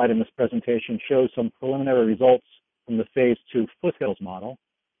later slide in this presentation shows some preliminary results from the Phase 2 foothills model.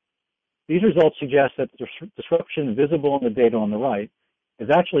 These results suggest that the disruption visible in the data on the right is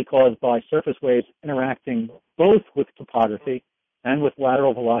actually caused by surface waves interacting both with topography and with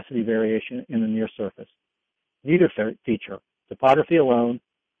lateral velocity variation in the near surface. Neither feature, topography alone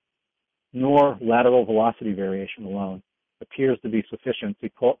nor lateral velocity variation alone, appears to be sufficient to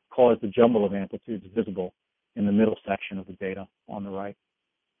cause the jumble of amplitudes visible in the middle section of the data on the right.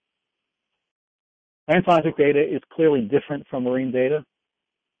 Land seismic data is clearly different from marine data,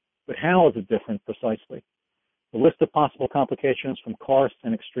 but how is it different precisely? The list of possible complications from karst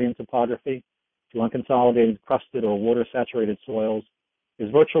and extreme topography to unconsolidated crusted or water-saturated soils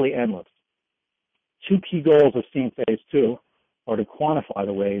is virtually endless. Two key goals of SEAM Phase 2 are to quantify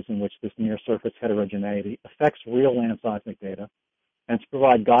the ways in which this near-surface heterogeneity affects real land seismic data and to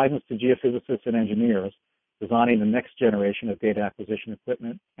provide guidance to geophysicists and engineers designing the next generation of data acquisition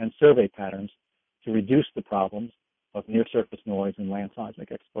equipment and survey patterns to reduce the problems of near-surface noise in land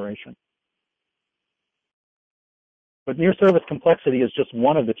seismic exploration. But near-surface complexity is just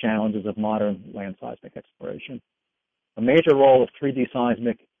one of the challenges of modern land seismic exploration. A major role of 3D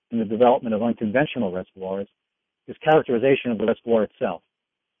seismic in the development of unconventional reservoirs is characterization of the reservoir itself.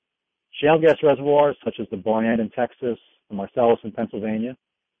 Shale gas reservoirs, such as the Barnett in Texas, the Marcellus in Pennsylvania,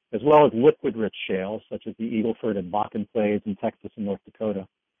 as well as liquid-rich shales, such as the Eagle Ford and Bakken plays in Texas and North Dakota,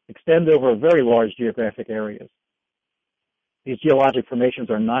 extend over very large geographic areas. These geologic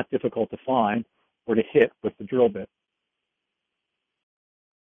formations are not difficult to find or to hit with the drill bit.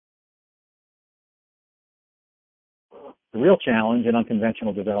 The real challenge in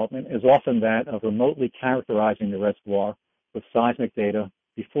unconventional development is often that of remotely characterizing the reservoir with seismic data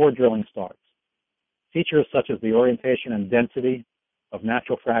before drilling starts. Features such as the orientation and density of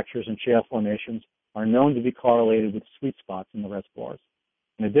natural fractures and shale formations are known to be correlated with sweet spots in the reservoirs.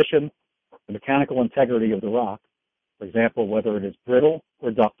 In addition, the mechanical integrity of the rock, for example, whether it is brittle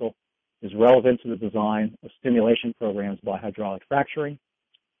or ductile, is relevant to the design of stimulation programs by hydraulic fracturing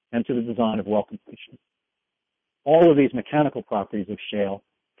and to the design of well completion. All of these mechanical properties of shale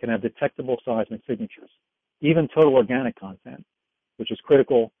can have detectable seismic signatures. Even total organic content, which is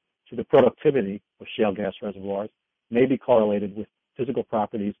critical to the productivity of shale gas reservoirs, may be correlated with physical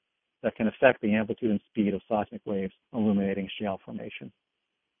properties that can affect the amplitude and speed of seismic waves illuminating shale formation.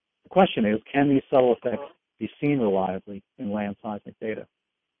 The question is, can these subtle effects be seen reliably in land seismic data?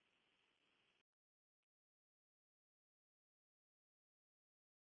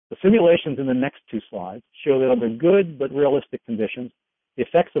 The simulations in the next two slides show that under good but realistic conditions, the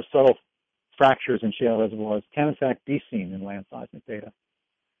effects of subtle fractures in shale reservoirs can in fact be seen in land seismic data.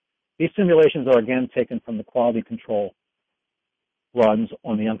 These simulations are again taken from the quality control runs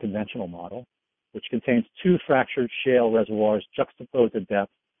on the unconventional model, which contains two fractured shale reservoirs juxtaposed at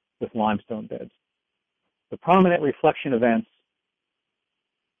depth with limestone beds. The prominent reflection events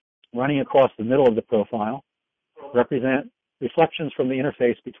running across the middle of the profile represent reflections from the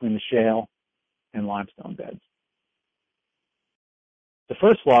interface between the shale and limestone beds. The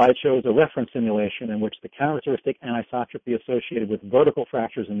first slide shows a reference simulation in which the characteristic anisotropy associated with vertical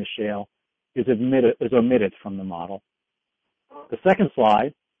fractures in the shale is omitted from the model. The second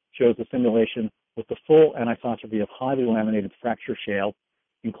slide shows a simulation with the full anisotropy of highly laminated fracture shale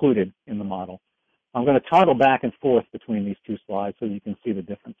included in the model. I'm going to toggle back and forth between these two slides so you can see the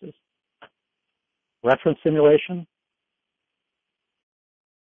differences. Reference simulation,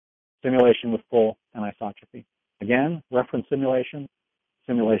 simulation with full anisotropy. Again, reference simulation,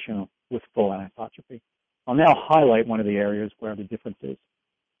 simulation with full anisotropy. I'll now highlight one of the areas where the differences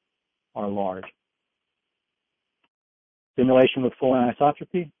are large. Simulation with full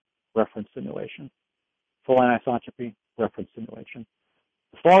anisotropy, reference simulation. Full anisotropy, reference simulation.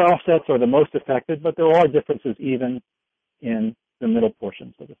 The far offsets are the most affected, but there are differences even in the middle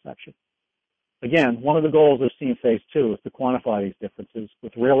portions of the section. Again, one of the goals of SEAM Phase 2 is to quantify these differences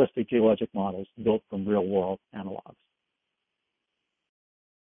with realistic geologic models built from real-world analogs.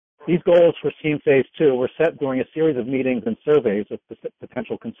 These goals for SEAM Phase 2 were set during a series of meetings and surveys of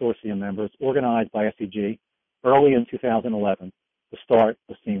potential consortium members organized by SEG early in 2011, the start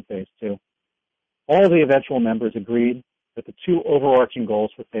of SEAM Phase 2. All of the eventual members agreed that the two overarching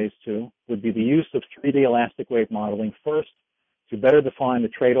goals for Phase 2 would be the use of 3D elastic wave modeling first to better define the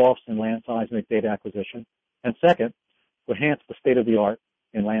trade-offs in land seismic data acquisition, and second, to enhance the state-of-the-art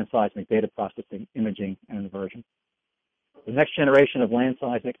in land seismic data processing, imaging, and inversion. The next generation of land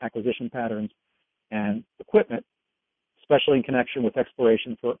seismic acquisition patterns and equipment, especially in connection with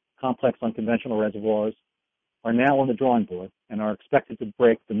exploration for complex unconventional reservoirs, are now on the drawing board and are expected to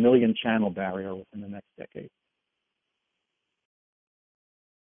break the million channel barrier within the next decade.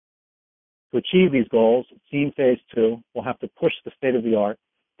 To achieve these goals, SEAM Phase 2 will have to push the state-of-the-art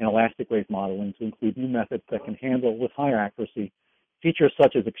in elastic wave modeling to include new methods that can handle with higher accuracy features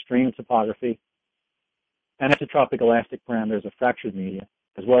such as extreme topography, anisotropic elastic parameters of fractured media,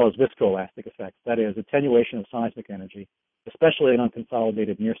 as well as viscoelastic effects, that is, attenuation of seismic energy, especially in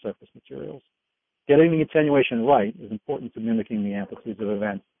unconsolidated near-surface materials. Getting the attenuation right is important to mimicking the amplitudes of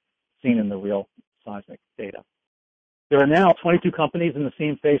events seen in the real seismic data. There are now 22 companies in the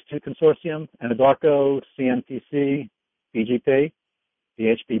SEAM Phase 2 consortium: Anadarko, CNPC, BGP,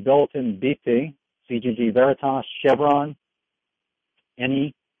 BHP Billiton, BP, CGG Veritas, Chevron,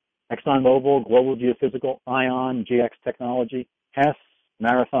 Eni, ExxonMobil, Global Geophysical, ION, GX Technology, Hess,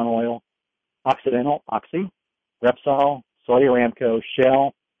 Marathon Oil, Occidental, Oxy, Repsol, Saudi Aramco,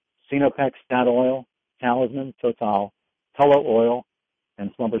 Shell, Sinopec, Statoil, Talisman, Total, Tullow Oil, and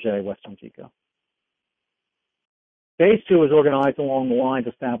Schlumberger WesternGeco. Phase 2 is organized along the lines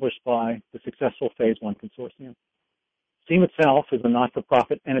established by the successful Phase 1 consortium. SEAM itself is a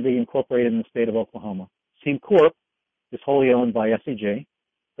not-for-profit entity incorporated in the state of Oklahoma. SEAM Corp is wholly owned by SEG,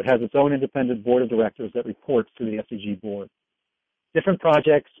 but has its own independent board of directors that reports to the SEG board. Different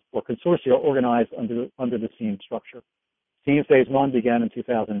projects or consortia are organized under the SEAM structure. SEAM Phase 1 began in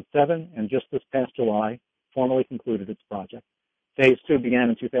 2007 and just this past July formally concluded its project. Phase 2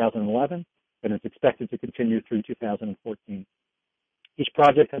 began in 2011 and is expected to continue through 2014. Each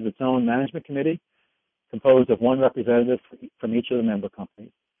project has its own management committee composed of one representative from each of the member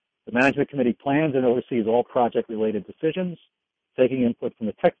companies. The management committee plans and oversees all project-related decisions, taking input from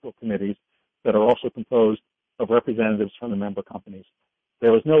the technical committees that are also composed of representatives from the member companies.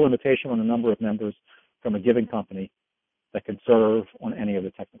 There is no limitation on the number of members from a given company that can serve on any of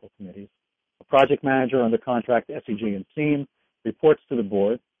the technical committees. A project manager under contract to SEG and SEAM reports to the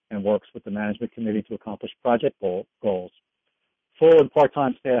board and works with the management committee to accomplish project goals. Full and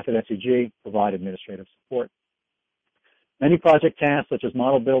part-time staff at SEG provide administrative support. Many project tasks, such as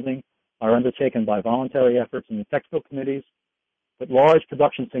model building, are undertaken by voluntary efforts in the technical committees, but large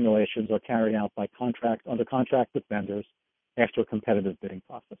production simulations are carried out by under contract with vendors after a competitive bidding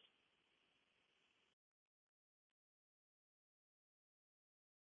process.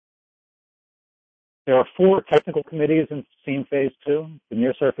 There are 4 technical committees in SEAM Phase 2. The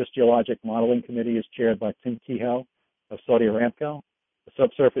Near Surface Geologic Modeling Committee is chaired by Tim Kehoe of Saudi Aramco. The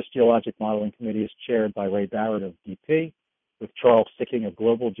Subsurface Geologic Modeling Committee is chaired by Ray Barrett of BP, with Charles Sicking of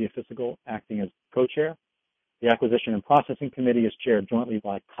Global Geophysical acting as co-chair. The Acquisition and Processing Committee is chaired jointly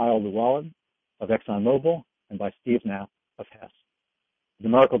by Kyle Llewellyn of ExxonMobil and by Steve Knapp of Hess. The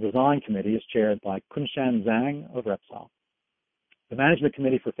Numerical Design Committee is chaired by Kunshan Zhang of Repsol. The Management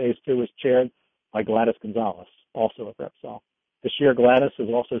Committee for Phase 2 is chaired by Gladys Gonzalez, also of Repsol. This year, Gladys is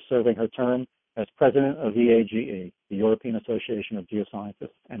also serving her term as president of EAGE, the European Association of Geoscientists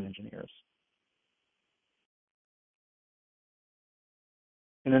and Engineers.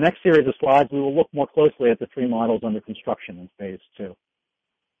 In the next series of slides, we will look more closely at the 3 models under construction in Phase 2.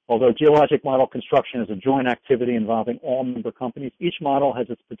 Although geologic model construction is a joint activity involving all member companies, each model has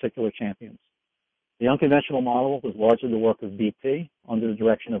its particular champions. The unconventional model was largely the work of BP under the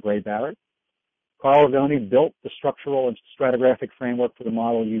direction of Ray Barrett. Carl Argoni built the structural and stratigraphic framework for the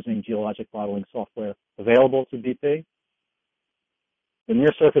model using geologic modeling software available to BP. The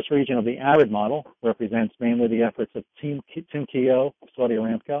near-surface region of the ARID model represents mainly the efforts of Tim Kehoe of Saudi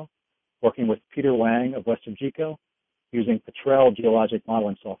Aramco, working with Peter Wang of WesternGeco, using Petrel geologic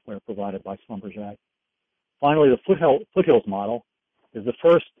modeling software provided by Schlumberger. Finally, the foothills model is the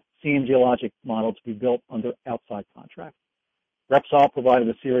first SEAM geologic model to be built under outside contract. Repsol provided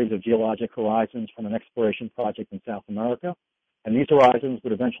a series of geologic horizons from an exploration project in South America, and these horizons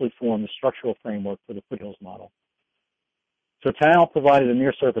would eventually form the structural framework for the foothills model. Total provided a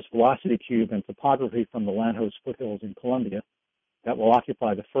near-surface velocity cube and topography from the Lanhos foothills in Colombia that will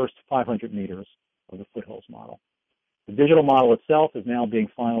occupy the first 500 meters of the foothills model. The digital model itself is now being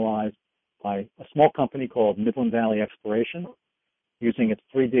finalized by a small company called Midland Valley Exploration using its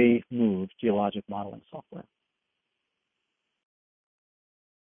 3D Move geologic modeling software.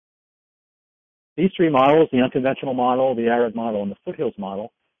 These 3 models, the unconventional model, the ARID model, and the foothills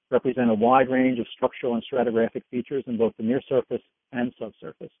model, represent a wide range of structural and stratigraphic features in both the near surface and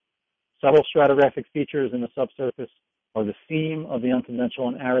subsurface. Subtle stratigraphic features in the subsurface are the theme of the unconventional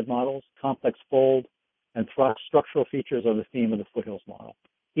and ARID models: complex fold, and structural features are the theme of the foothills model.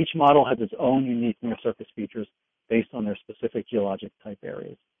 Each model has its own unique near-surface features based on their specific geologic type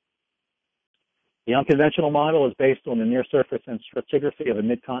areas. The unconventional model is based on the near-surface and stratigraphy of a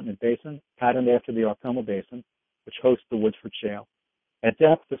mid-continent basin, patterned after the Arkoma Basin, which hosts the Woodford Shale. At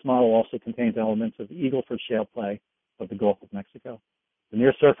depth, this model also contains elements of the Eagleford Shale play of the Gulf of Mexico. The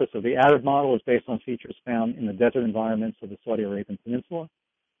near surface of the arid model is based on features found in the desert environments of the Saudi Arabian Peninsula,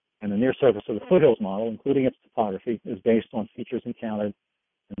 and the near surface of the foothills model, including its topography, is based on features encountered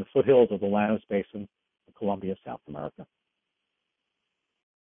in the foothills of the Llanos Basin of Colombia, South America.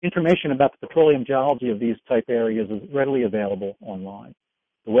 Information about the petroleum geology of these type areas is readily available online.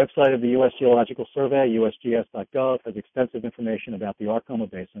 The website of the U.S. Geological Survey, usgs.gov, has extensive information about the Arkoma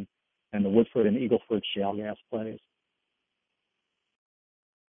Basin and the Woodford and Eagleford shale gas plays.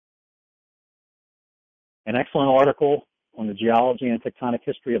 An excellent article on the geology and tectonic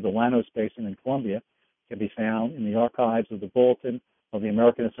history of the Llanos Basin in Colombia can be found in the archives of the Bulletin of the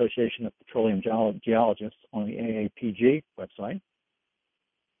American Association of Petroleum Geologists on the AAPG website.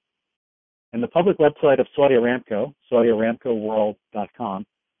 And the public website of Saudi Aramco, SaudiAramcoWorld.com,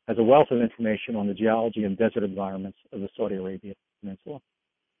 has a wealth of information on the geology and desert environments of the Saudi Arabian Peninsula.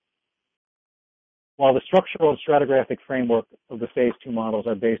 While the structural and stratigraphic framework of the Phase 2 models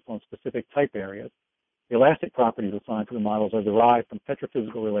are based on specific type areas, the elastic properties assigned to the models are derived from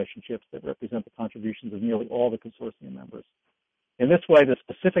petrophysical relationships that represent the contributions of nearly all the consortium members. In this way, the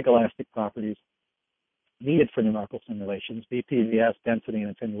specific elastic properties needed for numerical simulations, BPVS, density,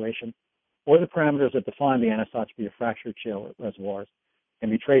 and attenuation, or the parameters that define the anisotropy of fractured shale reservoirs, can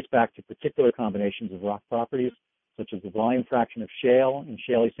be traced back to particular combinations of rock properties, such as the volume fraction of shale and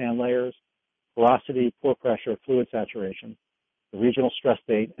shaly sand layers, porosity, pore pressure, fluid saturation, the regional stress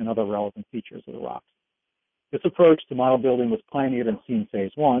state, and other relevant features of the rocks. This approach to model building was pioneered in SEAM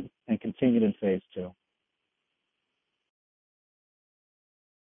Phase 1 and continued in Phase 2.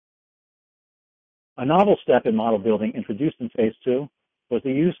 A novel step in model building introduced in Phase 2 was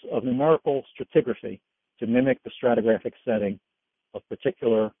the use of numerical stratigraphy to mimic the stratigraphic setting of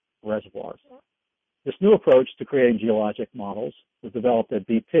particular reservoirs. This new approach to creating geologic models was developed at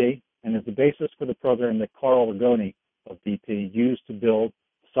BP and is the basis for the program that Carl Rigoni of BP used to build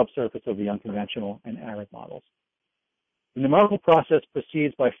the subsurface of the unconventional and arid models. The numerical process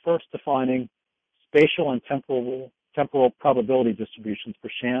proceeds by first defining spatial and temporal probability distributions for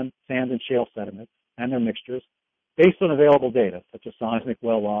sand and shale sediments and their mixtures based on available data, such as seismic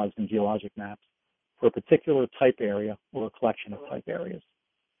well logs and geologic maps, for a particular type area or a collection of type areas.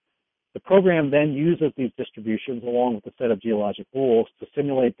 The program then uses these distributions along with a set of geologic rules to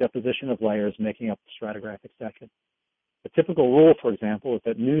simulate deposition of layers making up the stratigraphic section. A typical rule, for example, is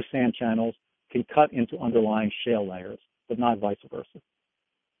that new sand channels can cut into underlying shale layers, but not vice versa.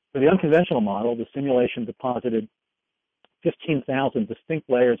 For the unconventional model, the simulation deposited 15,000 distinct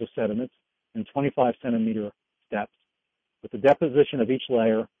layers of sediments in 25-centimeter steps, with the deposition of each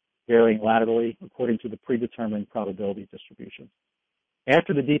layer varying laterally according to the predetermined probability distribution.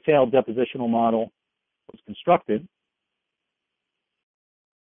 After the detailed depositional model was constructed,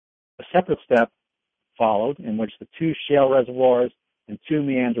 a separate step followed in which the two shale reservoirs and two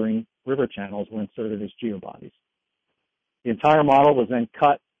meandering river channels were inserted as geobodies. The entire model was then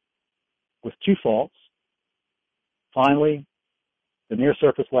cut with two faults. Finally, the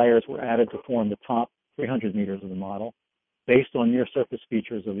near-surface layers were added to form the top 300 meters of the model based on near-surface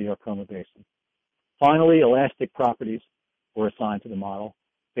features of the Arkoma Basin. Finally, elastic properties were assigned to the model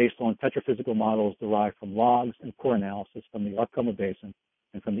based on petrophysical models derived from logs and core analysis from the Arkoma Basin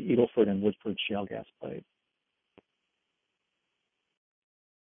and from the Eagleford and Woodford shale gas plays.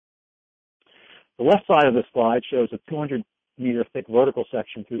 The left side of this slide shows a 200-meter thick vertical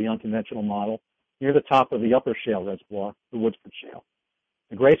section through the unconventional model near the top of the upper shale reservoir, the Woodford Shale.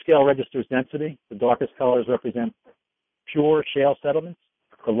 The grayscale registers density. The darkest colors represent pure shale settlements.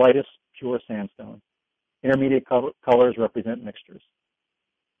 The lightest, pure sandstone. Intermediate colors represent mixtures.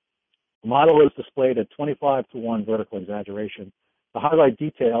 The model is displayed at 25-to-1 vertical exaggeration to highlight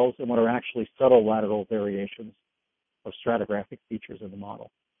details in what are actually subtle lateral variations of stratigraphic features of the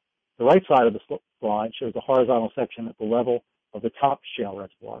model. The right side of the slide shows a horizontal section at the level of the top shale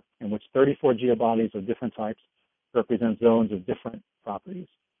reservoir, in which 34 geobodies of different types represent zones of different properties,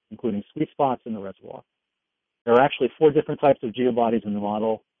 including sweet spots in the reservoir. There are actually 4 different types of geobodies in the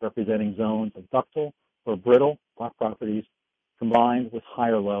model, representing zones of ductile or brittle rock properties combined with high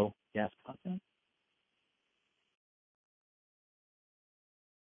or low gas content.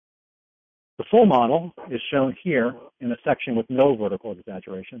 The full model is shown here in a section with no vertical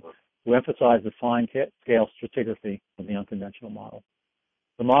exaggeration to emphasize the fine-scale stratigraphy of the unconventional model.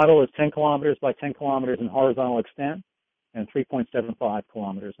 The model is 10 kilometers by 10 kilometers in horizontal extent and 3.75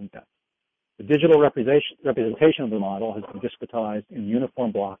 kilometers in depth. The digital representation of the model has been discretized in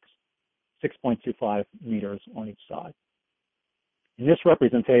uniform blocks, 6.25 meters on each side. In this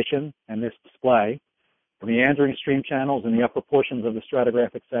representation and this display, the meandering stream channels in the upper portions of the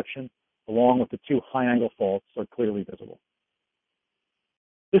stratigraphic section, along with the two high-angle faults, are clearly visible.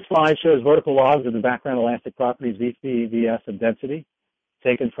 This slide shows vertical logs of the background elastic properties VP, VS, and density,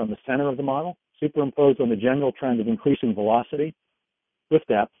 taken from the center of the model, superimposed on the general trend of increasing velocity with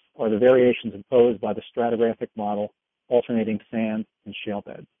depth are the variations imposed by the stratigraphic model alternating sand and shale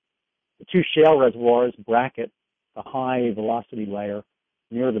beds. The two shale reservoirs bracket the high velocity layer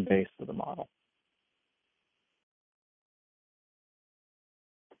near the base of the model.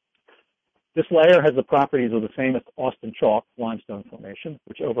 This layer has the properties of the famous Austin Chalk limestone formation,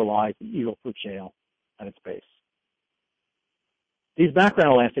 which overlies the Eagle Fruit Shale at its base. These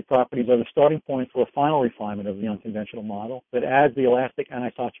background elastic properties are the starting point for a final refinement of the unconventional model that adds the elastic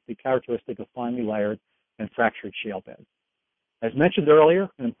anisotropy characteristic of finely layered and fractured shale beds. As mentioned earlier,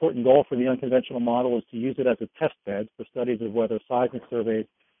 an important goal for the unconventional model is to use it as a test bed for studies of whether seismic surveys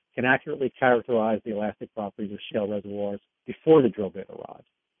can accurately characterize the elastic properties of shale reservoirs before the drill bit arrives.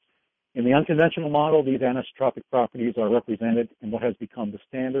 In the unconventional model, these anisotropic properties are represented in what has become the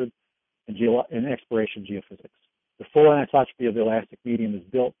standard in exploration geophysics. The full anisotropy of the elastic medium is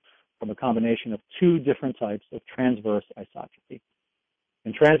built from a combination of two different types of transverse isotropy.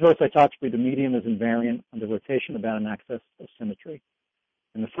 In transverse isotropy, the medium is invariant under rotation about an axis of symmetry.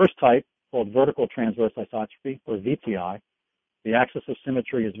 In the first type, called vertical transverse isotropy, or VTI, the axis of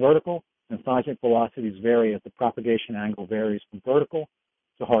symmetry is vertical, and seismic velocities vary as the propagation angle varies from vertical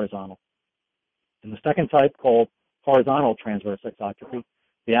to horizontal. In the second type, called horizontal transverse isotropy,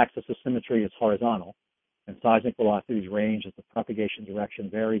 the axis of symmetry is horizontal, and seismic velocities range as the propagation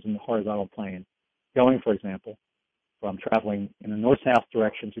direction varies in the horizontal plane, going, for example, from traveling in a north-south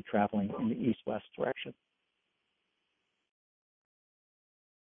direction to traveling in the east-west direction.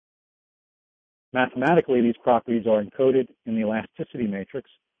 Mathematically, these properties are encoded in the elasticity matrix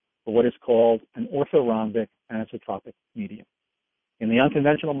for what is called an orthorhombic anisotropic medium. In the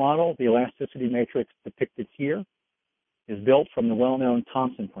unconventional model, the elasticity matrix depicted here is built from the well-known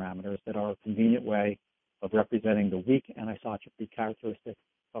Thomson parameters that are a convenient way of representing the weak anisotropy characteristic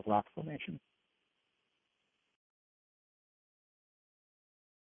of rock formation.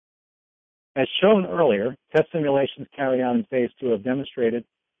 As shown earlier, test simulations carried out in phase 2 have demonstrated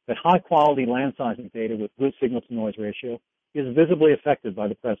that high-quality land seismic data with good signal-to-noise ratio is visibly affected by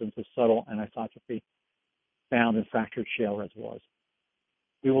the presence of subtle anisotropy found in fractured shale reservoirs.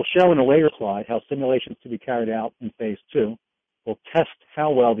 We will show in a later slide how simulations to be carried out in phase 2 will test how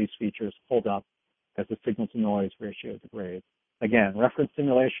well these features hold up as the signal-to-noise ratio degrades. Again, reference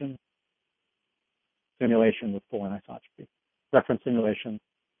simulation, simulation with full anisotropy. Reference simulation,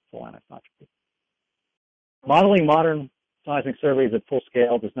 full anisotropy. Modeling modern seismic surveys at full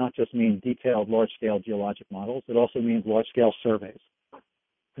scale does not just mean detailed large-scale geologic models, it also means large-scale surveys.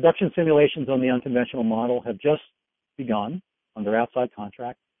 Production simulations on the unconventional model have just begun under outside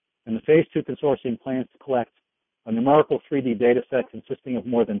contract, and the Phase 2 consortium plans to collect a numerical 3D data set consisting of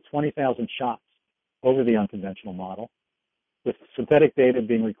more than 20,000 shots over the unconventional model, with synthetic data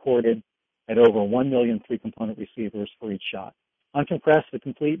being recorded at over 1 million three-component receivers for each shot. Uncompressed, the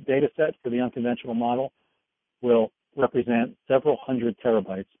complete data set for the unconventional model will represent several hundred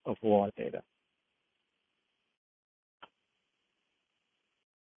terabytes of raw data.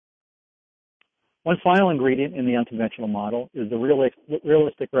 One final ingredient in the unconventional model is the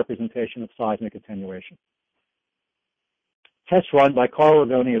realistic representation of seismic attenuation. Tests run by Carl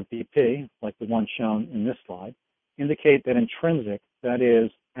Ragoni of BP, like the one shown in this slide, indicate that intrinsic, that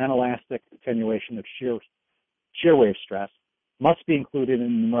is, anelastic attenuation of shear wave stress, must be included in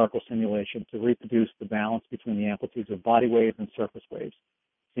the numerical simulation to reproduce the balance between the amplitudes of body waves and surface waves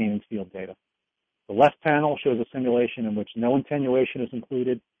seen in field data. The left panel shows a simulation in which no attenuation is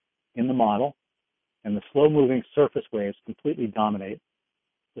included in the model, and the slow-moving surface waves completely dominate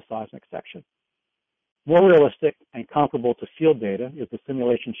the seismic section. More realistic and comparable to field data is the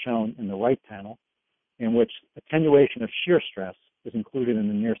simulation shown in the right panel, in which attenuation of shear stress is included in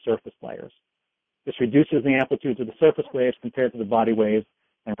the near-surface layers. This reduces the amplitudes of the surface waves compared to the body waves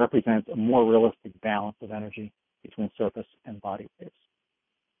and represents a more realistic balance of energy between surface and body waves.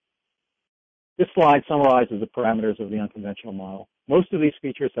 This slide summarizes the parameters of the unconventional model. Most of these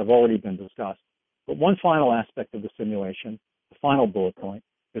features have already been discussed, but one final aspect of the simulation, the final bullet point,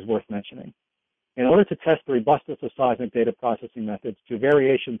 is worth mentioning. In order to test the robustness of seismic data processing methods to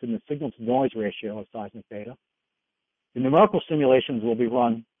variations in the signal-to-noise ratio of seismic data, The numerical simulations will be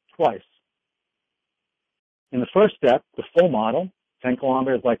run twice. In the first step, the full model, 10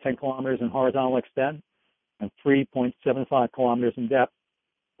 kilometers by 10 kilometers in horizontal extent and 3.75 kilometers in depth,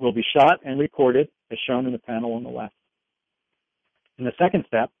 will be shot and recorded as shown in the panel on the left. In the second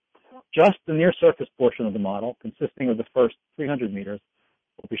step, just the near-surface portion of the model, consisting of the first 300 meters,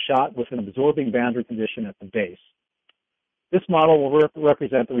 will be shot with an absorbing boundary condition at the base. This model will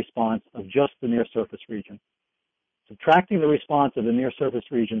represent the response of just the near-surface region. Subtracting the response of the near-surface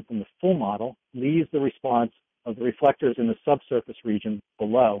region from the full model leaves the response of the reflectors in the subsurface region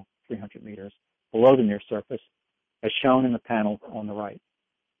below 300 meters, below the near surface, as shown in the panel on the right.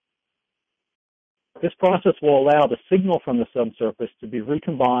 This process will allow the signal from the subsurface to be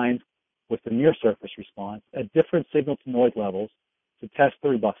recombined with the near-surface response at different signal-to-noise levels to test the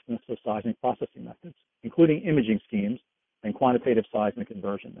robustness of seismic processing methods, including imaging schemes and quantitative seismic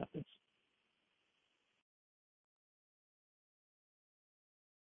inversion methods.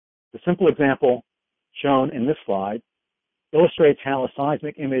 The simple example shown in this slide illustrates how a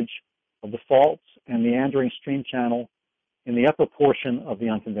seismic image of the faults and meandering stream channel in the upper portion of the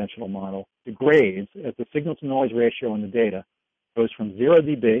unconventional model degrades as the signal-to-noise ratio in the data goes from 0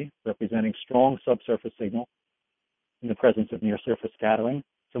 dB, representing strong subsurface signal in the presence of near-surface scattering,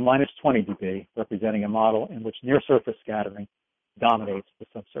 to minus 20 dB, representing a model in which near-surface scattering dominates the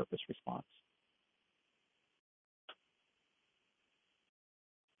subsurface response.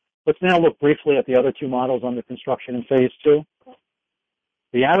 Let's now look briefly at the other two models under construction in Phase 2.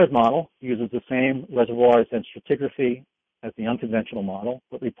 The ARID model uses the same reservoirs and stratigraphy as the unconventional model,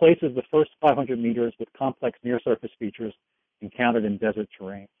 but replaces the first 500 meters with complex near-surface features encountered in desert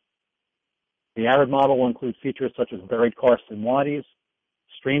terrain. The ARID model will include features such as buried karsts and wadis,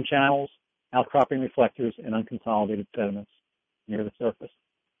 stream channels, outcropping reflectors, and unconsolidated sediments near the surface.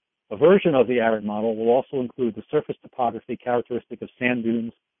 A version of the ARID model will also include the surface topography characteristic of sand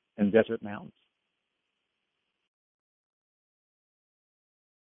dunes and desert mountains.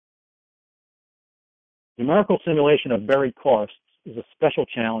 Numerical simulation of buried karsts is a special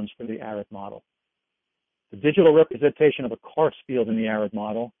challenge for the ARID model. The digital representation of a karst field in the ARID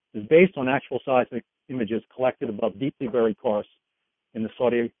model is based on actual seismic images collected above deeply buried karsts in the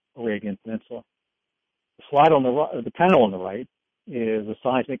Saudi Arabian Peninsula. The slide on the right, the panel on the right, is a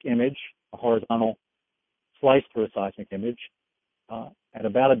seismic image, a horizontal slice through a seismic image, at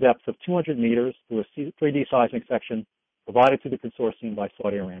about a depth of 200 meters through a 3D seismic section provided to the consortium by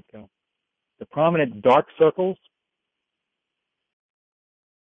Saudi Aramco. The prominent dark circles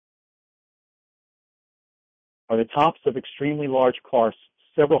are the tops of extremely large karsts,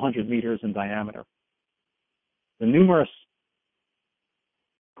 several hundred meters in diameter. The numerous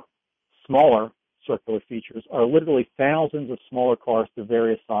smaller circular features are literally thousands of smaller karsts of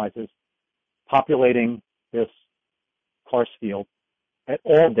various sizes populating this karst field at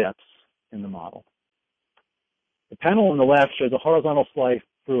all depths in the model. The panel on the left shows a horizontal slice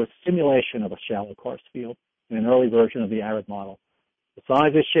through a simulation of a shallow karst field in an early version of the ARID model. The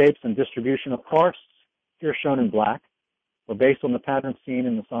sizes, shapes, and distribution of karsts, here shown in black, were based on the pattern seen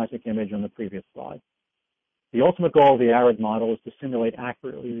in the seismic image on the previous slide. The ultimate goal of the ARID model is to simulate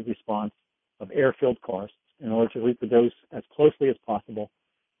accurately the response of air-filled karsts in order to reproduce as closely as possible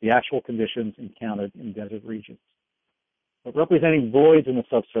the actual conditions encountered in desert regions. But representing voids in the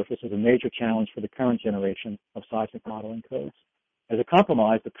subsurface is a major challenge for the current generation of seismic modeling codes. As a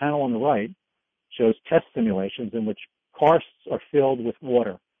compromise, the panel on the right shows test simulations in which karsts are filled with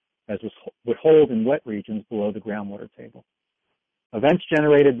water, as would hold in wet regions below the groundwater table. Events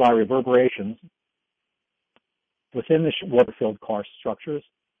generated by reverberations within the water-filled karst structures,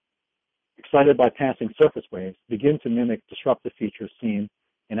 excited by passing surface waves, begin to mimic disruptive features seen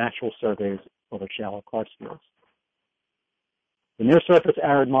in actual surveys over shallow karst fields. The near-surface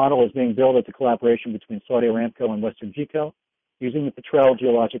ARID model is being built at the collaboration between Saudi Aramco and Western GECO using the Petrel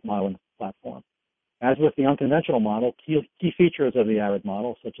geologic modeling platform. As with the unconventional model, key features of the ARID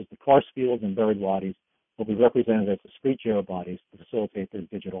model, such as the karst fields and buried wadis, will be represented as discrete geobodies to facilitate their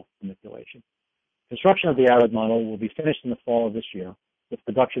digital manipulation. Construction of the ARID model will be finished in the fall of this year, with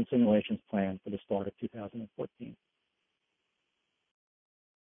production simulations planned for the start of 2014.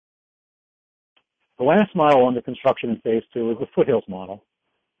 The last model under construction in Phase 2 is the foothills model,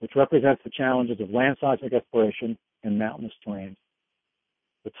 which represents the challenges of land seismic exploration and mountainous terrain.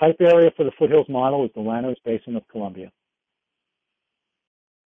 The type area for the foothills model is the Llanos Basin of Colombia.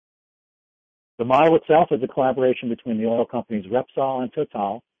 The model itself is a collaboration between the oil companies Repsol and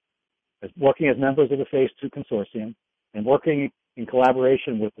Total, working as members of the Phase 2 consortium, and working in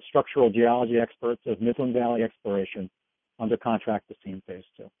collaboration with the structural geology experts of Midland Valley Exploration under contract to SEAM Phase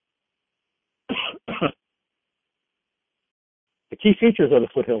 2. The key features of the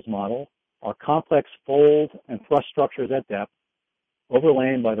foothills model are complex fold and thrust structures at depth,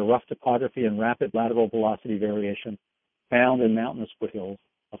 overlain by the rough topography and rapid lateral velocity variation found in mountainous foothills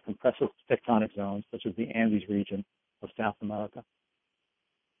of compressive tectonic zones such as the Andes region of South America.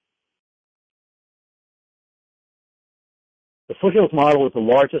 The foothills model is the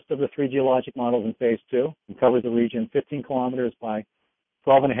largest of the three geologic models in Phase 2 and covers a region 15 kilometers by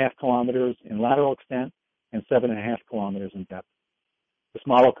 12.5 kilometers in lateral extent and 7.5 kilometers in depth. This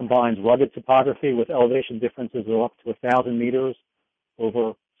model combines rugged topography with elevation differences of up to 1,000 meters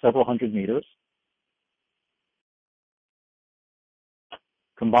over several hundred meters,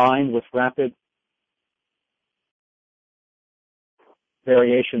 combined with rapid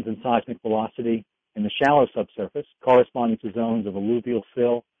variations in seismic velocity in the shallow subsurface, corresponding to zones of alluvial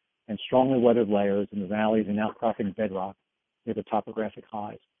fill and strongly weathered layers in the valleys and outcropping bedrock near the topographic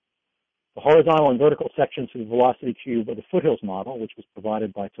highs. The horizontal and vertical sections of the velocity cube of the foothills model, which was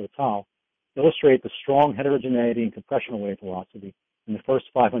provided by Total, illustrate the strong heterogeneity in compressional wave velocity in the first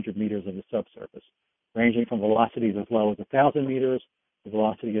 500 meters of the subsurface, ranging from velocities as low as 1,000 meters to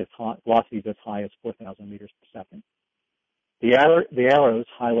velocities as high as 4,000 meters per second. The arrows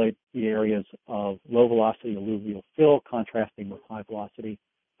highlight the areas of low velocity alluvial fill contrasting with high velocity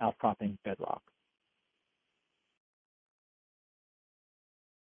outcropping bedrock.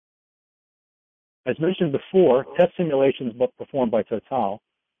 As mentioned before, test simulations performed by Total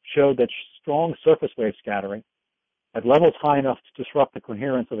showed that strong surface wave scattering at levels high enough to disrupt the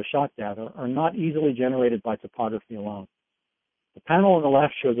coherence of a shot gather are not easily generated by topography alone. The panel on the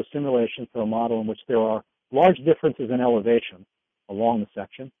left shows a simulation for a model in which there are large differences in elevation along the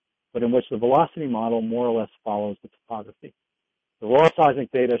section, but in which the velocity model more or less follows the topography. The raw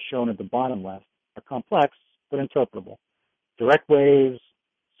seismic data shown at the bottom left are complex but interpretable. Direct waves,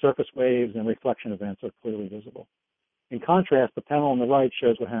 surface waves, and reflection events are clearly visible. In contrast, the panel on the right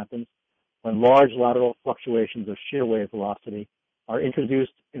shows what happens when large lateral fluctuations of shear wave velocity are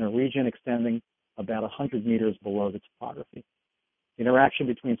introduced in a region extending about 100 meters below the topography. The interaction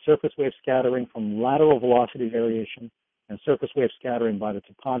between surface wave scattering from lateral velocity variation and surface wave scattering by the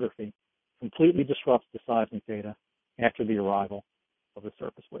topography completely disrupts the seismic data after the arrival of the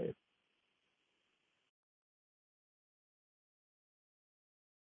surface wave.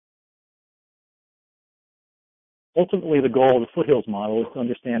 Ultimately, the goal of the foothills model is to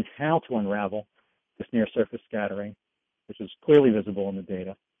understand how to unravel this near-surface scattering, which is clearly visible in the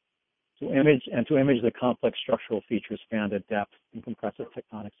data, to image the complex structural features found at depth in compressive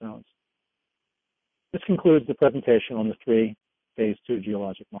tectonic zones. This concludes the presentation on the three Phase 2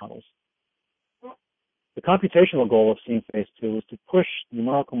 geologic models. The computational goal of SEAM Phase 2 is to push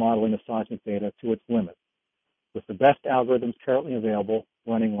numerical modeling of seismic data to its limit, with the best algorithms currently available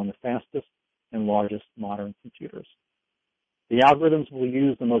running on the fastest and largest modern computers. The algorithms will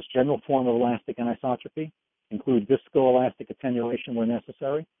use the most general form of elastic anisotropy, include viscoelastic attenuation where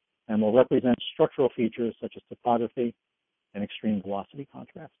necessary, and will represent structural features such as topography and extreme velocity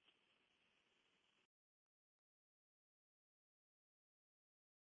contrast.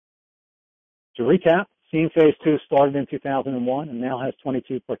 To recap, SEAM Phase 2 started in 2001 and now has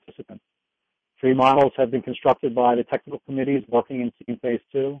 22 participants. 3 models have been constructed by the technical committees working in SEAM Phase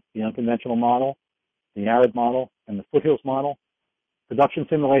 2, the unconventional model, the arid model, and the foothills model. Production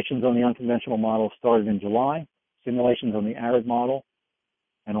simulations on the unconventional model started in July. Simulations on the arid model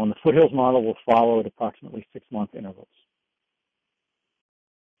and on the foothills model will follow at approximately 6-month intervals.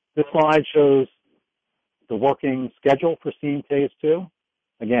 This slide shows the working schedule for SEAM Phase 2.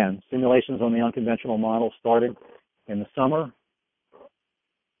 Again, simulations on the unconventional model started in the summer.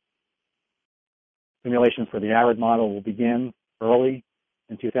 Simulations for the arid model will begin early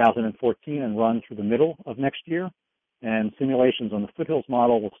in 2014 and run through the middle of next year. And simulations on the foothills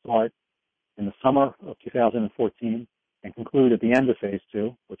model will start in the summer of 2014 and conclude at the end of Phase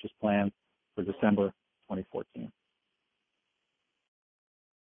 2, which is planned for December 2014.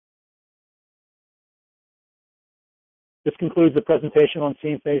 This concludes the presentation on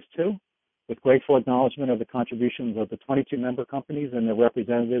SEAM Phase 2, with grateful acknowledgement of the contributions of the 22 member companies and their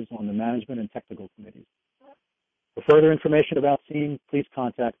representatives on the management and technical committees. For further information about SEAM, please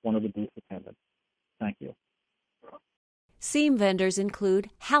contact one of the booth attendants. Thank you. SEAM vendors include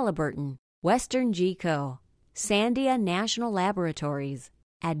Halliburton, Western GECO, Sandia National Laboratories,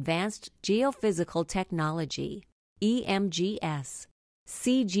 Advanced Geophysical Technology, EMGS,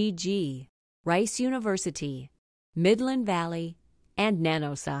 CGG, Rice University, Midland Valley, and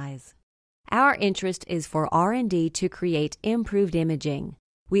NanoSize. Our interest is for R&D to create improved imaging.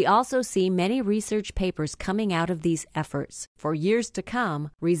 We also see many research papers coming out of these efforts for years to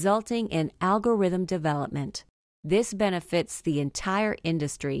come, resulting in algorithm development. This benefits the entire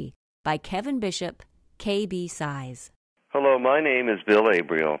industry. By Kevin Bishop, KB Size. Hello, my name is Bill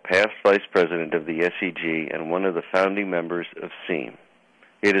Abriel, past Vice President of the SEG and one of the founding members of SEAM.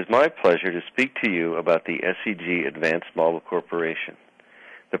 It is my pleasure to speak to you about the SEG Advanced Modeling Corporation.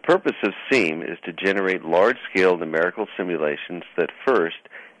 The purpose of SEAM is to generate large-scale numerical simulations that first,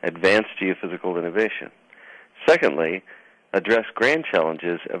 advance geophysical innovation. Secondly, address grand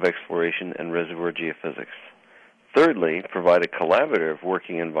challenges of exploration and reservoir geophysics. Thirdly, provide a collaborative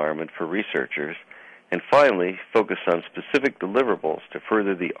working environment for researchers. And finally, focus on specific deliverables to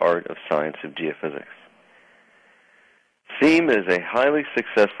further the art of science of geophysics. SEAM is a highly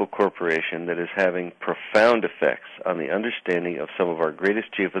successful corporation that is having profound effects on the understanding of some of our greatest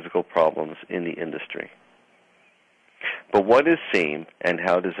geophysical problems in the industry. But what is SEAM and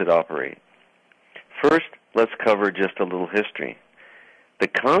how does it operate? First, let's cover just a little history. The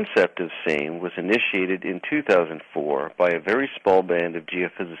concept of SEAM was initiated in 2004 by a very small band of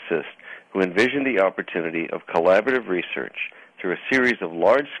geophysicists who envisioned the opportunity of collaborative research through a series of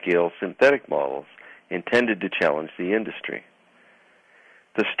large-scale synthetic models intended to challenge the industry.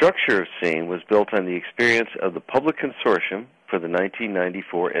 The structure of SEAM was built on the experience of the public consortium for the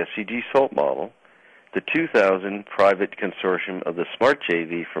 1994 SEG SALT model, the 2000 private consortium of the SMART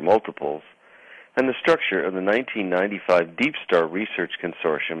JV for multiples, and the structure of the 1995 Deep Star Research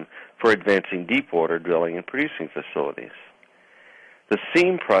Consortium for advancing deepwater drilling and producing facilities. The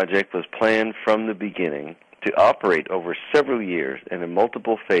SEAM project was planned from the beginning to operate over several years and in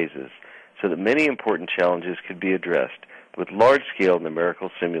multiple phases so that many important challenges could be addressed with large-scale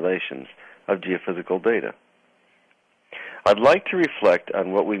numerical simulations of geophysical data. I'd like to reflect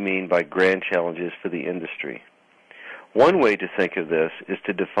on what we mean by grand challenges for the industry. One way to think of this is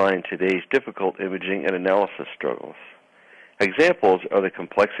to define today's difficult imaging and analysis struggles. Examples are the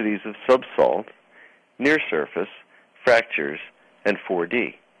complexities of subsalt, near surface, fractures, and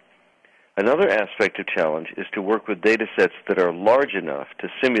 4D. Another aspect of challenge is to work with data sets that are large enough to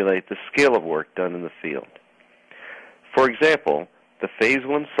simulate the scale of work done in the field. For example, the Phase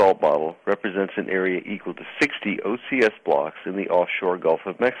 1 salt model represents an area equal to 60 OCS blocks in the offshore Gulf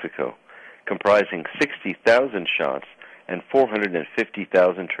of Mexico, comprising 60,000 shots and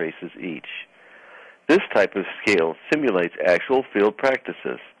 450,000 traces each. This type of scale simulates actual field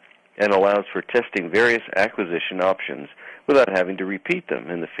practices and allows for testing various acquisition options without having to repeat them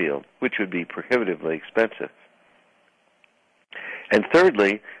in the field, which would be prohibitively expensive. And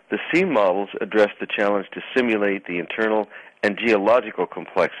thirdly, the SEAM models address the challenge to simulate the internal and geological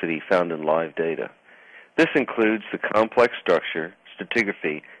complexity found in live data. This includes the complex structure,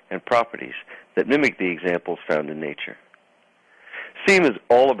 stratigraphy, and properties that mimic the examples found in nature. SEAM is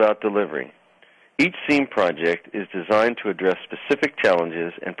all about delivery. Each SEAM project is designed to address specific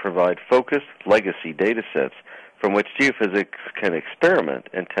challenges and provide focused legacy data sets from which geophysics can experiment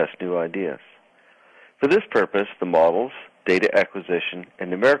and test new ideas. For this purpose, the models, data acquisition, and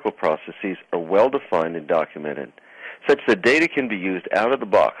numerical processes are well defined and documented, such that data can be used out of the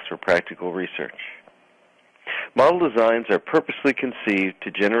box for practical research. Model designs are purposely conceived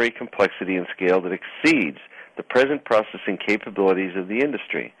to generate complexity and scale that exceeds the present processing capabilities of the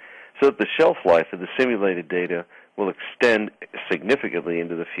industry, so that the shelf life of the simulated data will extend significantly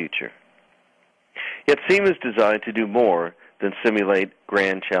into the future. Yet SEAM is designed to do more than simulate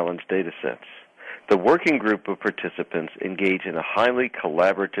grand challenge data sets. The working group of participants engage in a highly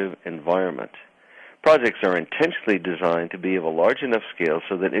collaborative environment. Projects are intentionally designed to be of a large enough scale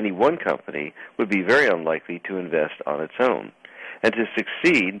so that any one company would be very unlikely to invest on its own. And to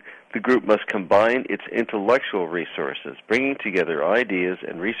succeed, the group must combine its intellectual resources, bringing together ideas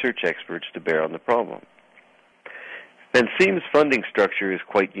and research experts to bear on the problem. And SEAM's funding structure is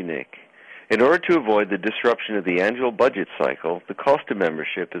quite unique. In order to avoid the disruption of the annual budget cycle, the cost of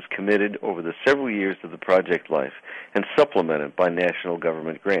membership is committed over the several years of the project life and supplemented by national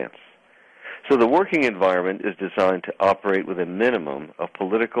government grants. So the working environment is designed to operate with a minimum of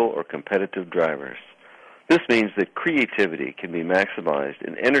political or competitive drivers. This means that creativity can be maximized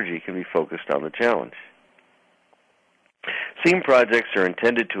and energy can be focused on the challenge. SEAM projects are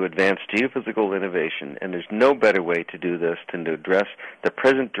intended to advance geophysical innovation, and there's no better way to do this than to address the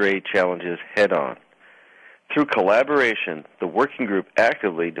present-day challenges head-on. Through collaboration, the working group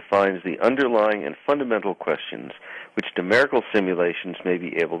actively defines the underlying and fundamental questions which numerical simulations may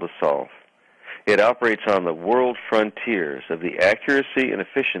be able to solve. It operates on the world frontiers of the accuracy and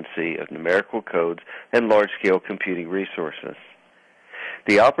efficiency of numerical codes and large-scale computing resources.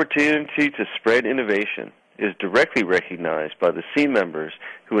 The opportunity to spread innovation is directly recognized by the SEAM members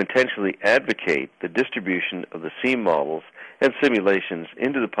who intentionally advocate the distribution of the SEAM models and simulations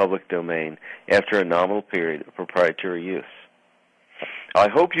into the public domain after a nominal period of proprietary use. I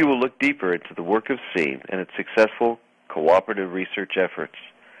hope you will look deeper into the work of SEAM and its successful cooperative research efforts.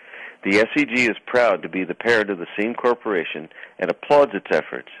 The SEG is proud to be the parent of the SEAM Corporation and applauds its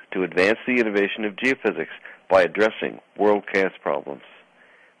efforts to advance the innovation of geophysics by addressing world-class problems.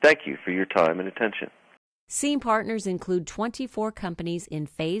 Thank you for your time and attention. SEAM partners include 24 companies in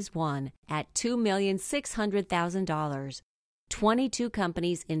Phase 1 at $2,600,000, 22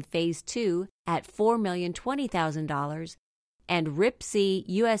 companies in Phase 2 at $4,020,000, and RIPC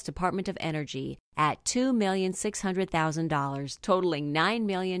U.S. Department of Energy at $2,600,000, totaling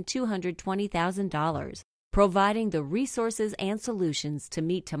 $9,220,000, providing the resources and solutions to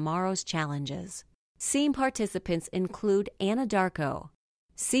meet tomorrow's challenges. SEAM participants include Anadarko,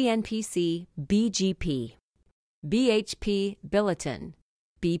 CNPC BGP, BHP Billiton,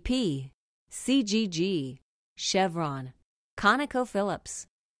 BP, CGG, Chevron, ConocoPhillips,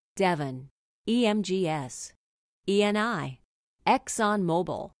 Devon, EMGS, ENI,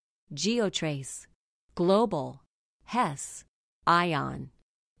 ExxonMobil, Geotrace, Global, Hess, Ion,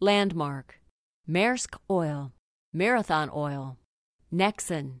 Landmark, Maersk Oil, Marathon Oil,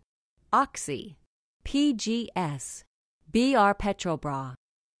 Nexen, Oxy, PGS, BR Petrobras,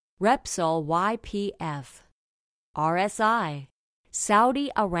 Repsol YPF, RSI, Saudi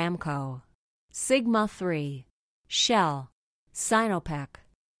Aramco, Sigma 3, Shell, Sinopec,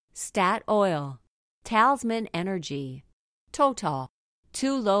 Stat Oil, Talisman Energy, Total,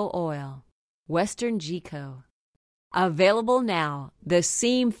 Tullow Oil, Western Geco. Available now. The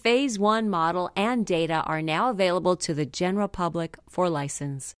SEAM Phase 1 model and data are now available to the general public for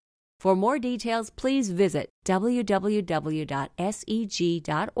license. For more details, please visit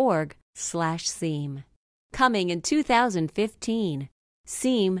www.seg.org/SEAM. Coming in 2015,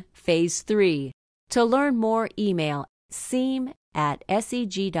 SEAM Phase 3. To learn more, email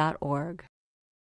seam@seg.org.